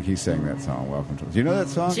Williams. I think he sang that song, Welcome to... Do you know that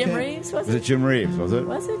song? Jim Ken? Reeves, was Was it? it Jim Reeves, was it?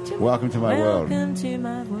 Was it Jim? Welcome to My World. Welcome to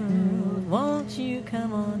my world. Won't you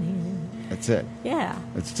come on in? That's it. Yeah.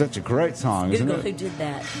 It's such a great song, isn't Google who it? did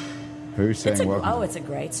that. Who sang Welcome? It's a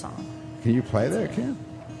great song. Can you play that, Ken?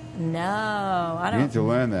 No, I You need to don't.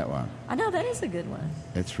 learn that one. I know that is a good one.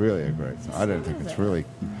 It's really a great song. I don't think it's really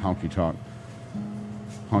honky-tonk.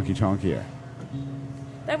 Honky-tonkier.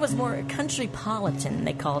 That was more countrypolitan,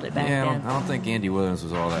 they called it back Yeah, then. I don't think Andy Williams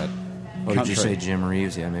was all that. Oh, did you Country. say Jim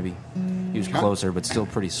Reeves? Yeah, maybe. He was closer, but still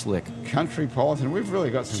pretty slick. Countrypolitan. We've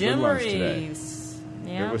really got some Jim good ones today. Reeves.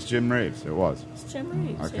 Yeah. It was Jim Reeves. It was. It's Jim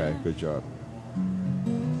Reeves. Okay, yeah. good job.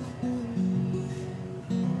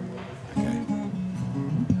 Okay.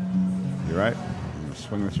 You right? I'm going to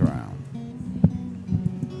swing this around.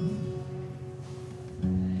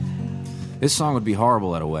 This song would be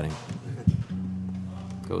horrible at a wedding.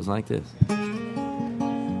 Goes like this.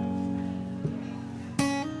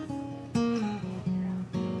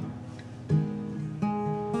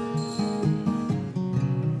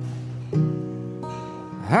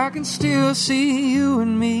 I can still see you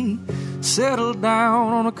and me settled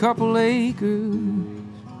down on a couple acres,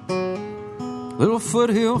 little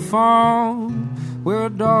foothill farm where a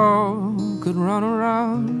dog could run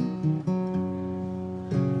around.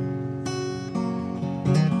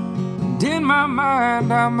 And in my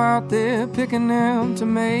mind I'm out there picking them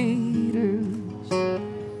tomatoes,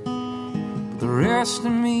 but the rest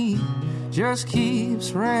of me just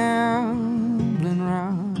keeps rambling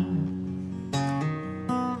round.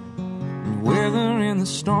 Weathering the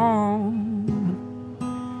storm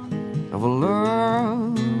of a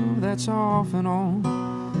love that's off and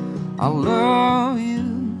on. I love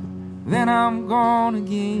you, then I'm gone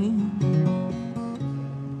again.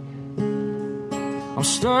 I'm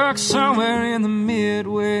stuck somewhere in the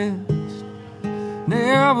Midwest,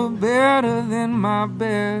 never better than my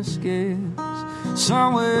best guess.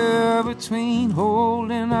 Somewhere between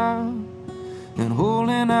holding out and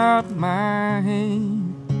holding out my hand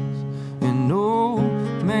in no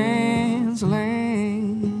man's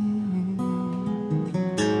land.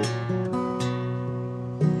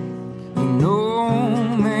 In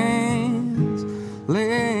no man's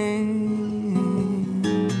land.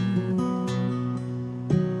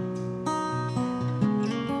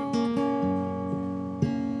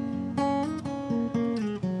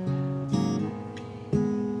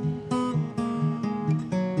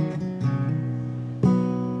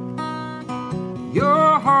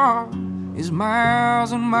 Your heart is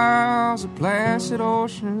miles and miles of placid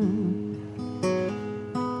ocean.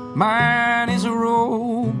 Mine is a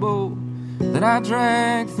rowboat that I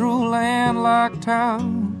drag through landlocked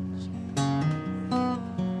towns.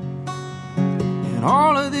 And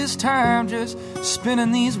all of this time just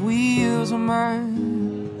spinning these wheels of mine.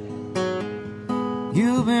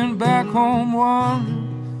 You've been back home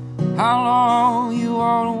wondering how long you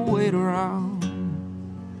ought to wait around.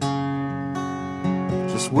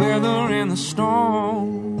 Just weathering the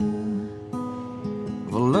storm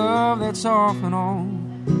of a love that's off and on.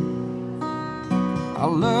 I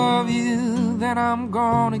love you, then I'm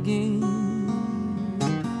gone again.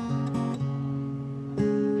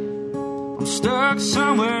 stuck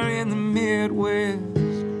somewhere in the Midwest.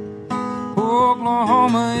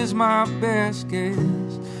 Oklahoma is my best guess,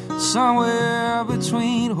 somewhere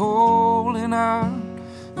between holding out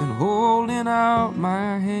and holding out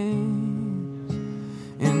my hands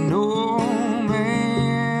in no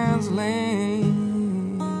man's land.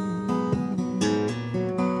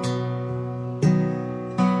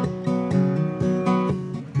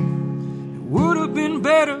 It would have been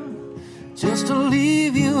better just to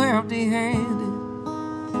leave you empty-handed.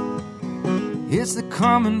 It's the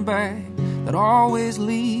coming back that always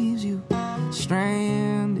leaves you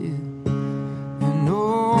stranded in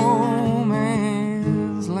no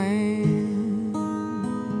man's land.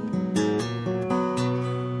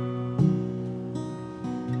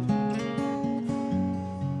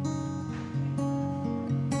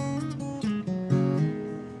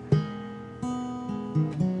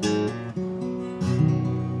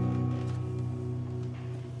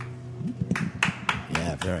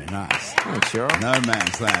 Yeah, very nice. Thanks, Cheryl. No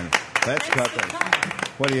Man's Land. That's got the.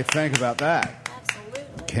 What do you think about that? Absolutely.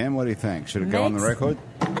 Kim, what do you think? Should it go on the record?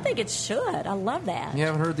 I think it should. I love that. You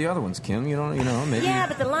haven't heard the other ones, Kim. You don't, maybe. Yeah,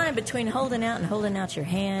 but the line between holding out and holding out your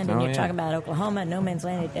hand, and Oh, you're yeah. talking about Oklahoma, No Man's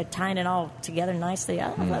Land, tying it all together nicely. I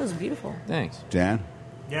thought that was beautiful. Thanks. Dan?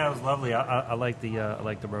 Yeah, it was lovely. I like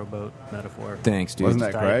the rowboat metaphor. Thanks, dude. Wasn't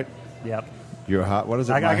that Tight. great? Yep. Your heart, what is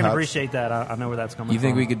it? I My can heart's- appreciate that. I know where that's coming You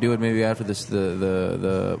think from. we could do it maybe after this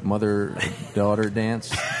the mother-daughter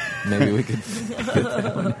dance? Maybe we could.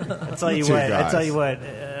 I tell you Two what. guys. I tell you what.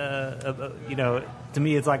 To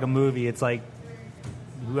me, it's like a movie. It's like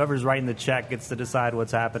whoever's writing the check gets to decide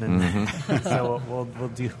what's happening. So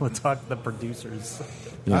we'll talk to the producers.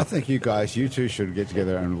 I think you two should get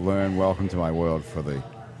together and learn "Welcome to My World" for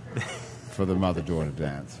the mother-daughter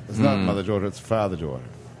dance. It's not mother-daughter; it's father-daughter.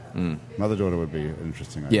 Mother-daughter would be an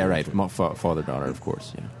interesting. Yeah, idea. right. Father-daughter, of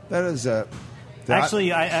course. Yeah. That is.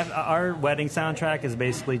 Actually, our wedding soundtrack is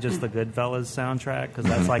basically just the Goodfellas soundtrack because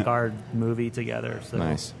that's like our movie together. So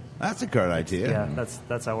Nice. That's a great idea. Yeah,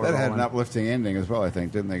 that's how we're That had an rolling. uplifting ending as well. I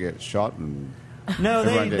think didn't they get shot and? No,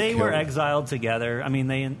 Everyone get they were killed. exiled together. I mean,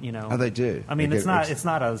 Oh, they do. I mean, They it's get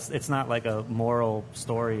it's not like a moral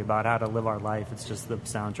story about how to live our life. It's just the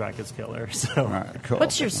soundtrack is killer. So All right, cool.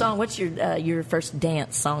 What's your song? What's your first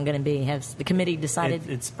dance song going to be? Has the committee decided?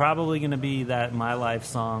 it's probably going to be that My Life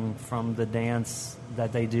song from the dance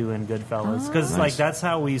that they do in Goodfellas because like that's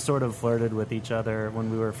how we sort of flirted with each other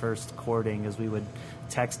when we were first courting, is we would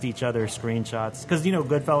text each other screenshots because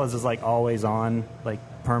Goodfellas is like always on, like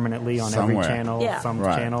permanently on Somewhere. every channel, Yeah. some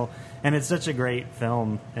Right. channel, and it's such a great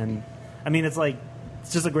film. And I mean, it's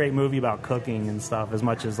just a great movie about cooking and stuff, as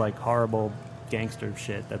much as like horrible gangster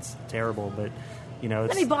shit that's terrible. But it's,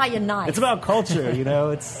 Let me buy you a knife. it's about culture.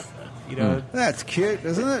 It's That's cute,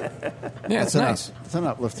 isn't it? Yeah, it's nice. It's an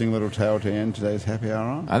uplifting little tale to end today's happy hour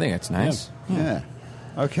on. I think that's nice. Yeah.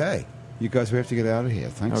 Okay. You guys, we have to get out of here.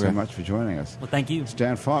 Thanks so Okay. much for joining us. Well, thank you. It's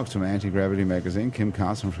Dan Fox from Anti-Gravity Magazine, Kim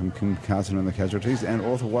Carson from Kim Carson and the Casualties, and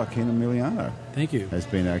author Joaquin Emiliano Thank you. has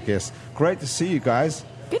been our guest. Great to see you guys.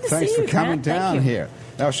 Good to Thanks see for you, coming Grant. Thank down you. here.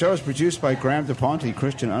 Our show is produced by Graham DePonte,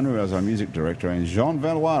 Christian Unruh is our music director, and Jean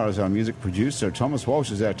Valois is our music producer. Thomas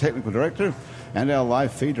Walsh is our technical director, and our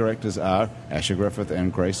live feed directors are Asher Griffith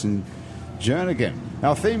and Grayson Jernigan.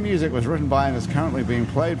 Our theme music was written by and is currently being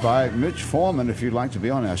played by Mitch Foreman. If you'd like to be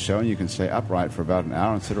on our show and you can stay upright for about an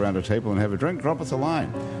hour and sit around a table and have a drink, drop us a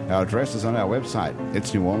line. Our address is on our website,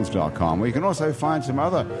 itsneworleans.com, where you can also find some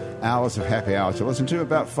other hours of happy hour to listen to,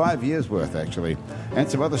 about 5 years worth actually, and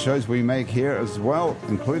some other shows we make here as well,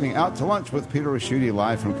 including Out to Lunch with Peter Raschuti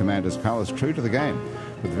live from Commander's Palace, True to the Game,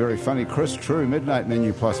 with the very funny Chris True, Midnight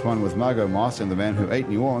Menu Plus One with Margot Moss and the man who ate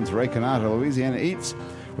New Orleans, Ray Canada, Louisiana Eats,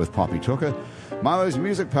 with Poppy Tooker, Milo's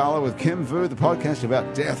Music Parlor with Kim Vu, the podcast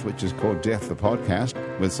about death, which is called Death the Podcast,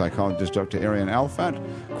 with psychologist Dr. Arian Alfant,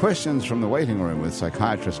 Questions from the Waiting Room with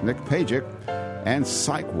psychiatrist Nick Pajic, and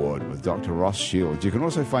Psych Ward with Dr. Ross Shields. You can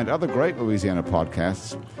also find other great Louisiana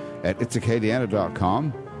podcasts at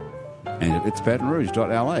itsacadiana.com and at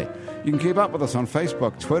itsbatonrouge.la. You can keep up with us on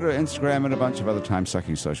Facebook, Twitter, Instagram, and a bunch of other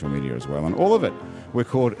time-sucking social media as well. And all of it, we're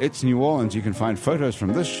called It's New Orleans. You can find photos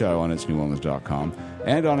from this show on itsneworleans.com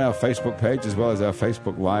and on our Facebook page, as well as our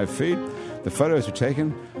Facebook live feed. The photos were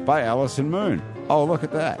taken by Alison Moon. Oh, look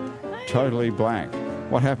at that. Totally blank.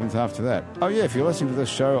 What happens after that? Oh, yeah, if you're listening to this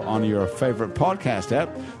show on your favorite podcast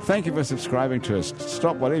app, thank you for subscribing to us.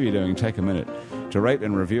 Stop whatever you're doing. Take a minute to rate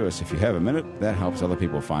and review us if you have a minute. That helps other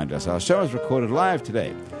people find us. Our show is recorded live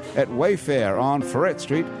today at Wayfair on Ferret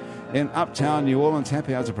Street in Uptown New Orleans.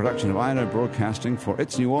 Happy Hours, a production of INO Broadcasting for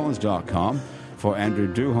itsneworleans.com. For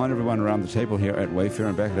Andrew Duhon, everyone around the table here at Wayfair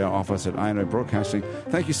and back at our office at INO Broadcasting,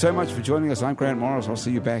 thank you so much for joining us. I'm Grant Morris. I'll see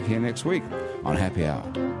you back here next week on Happy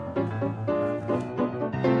Hour.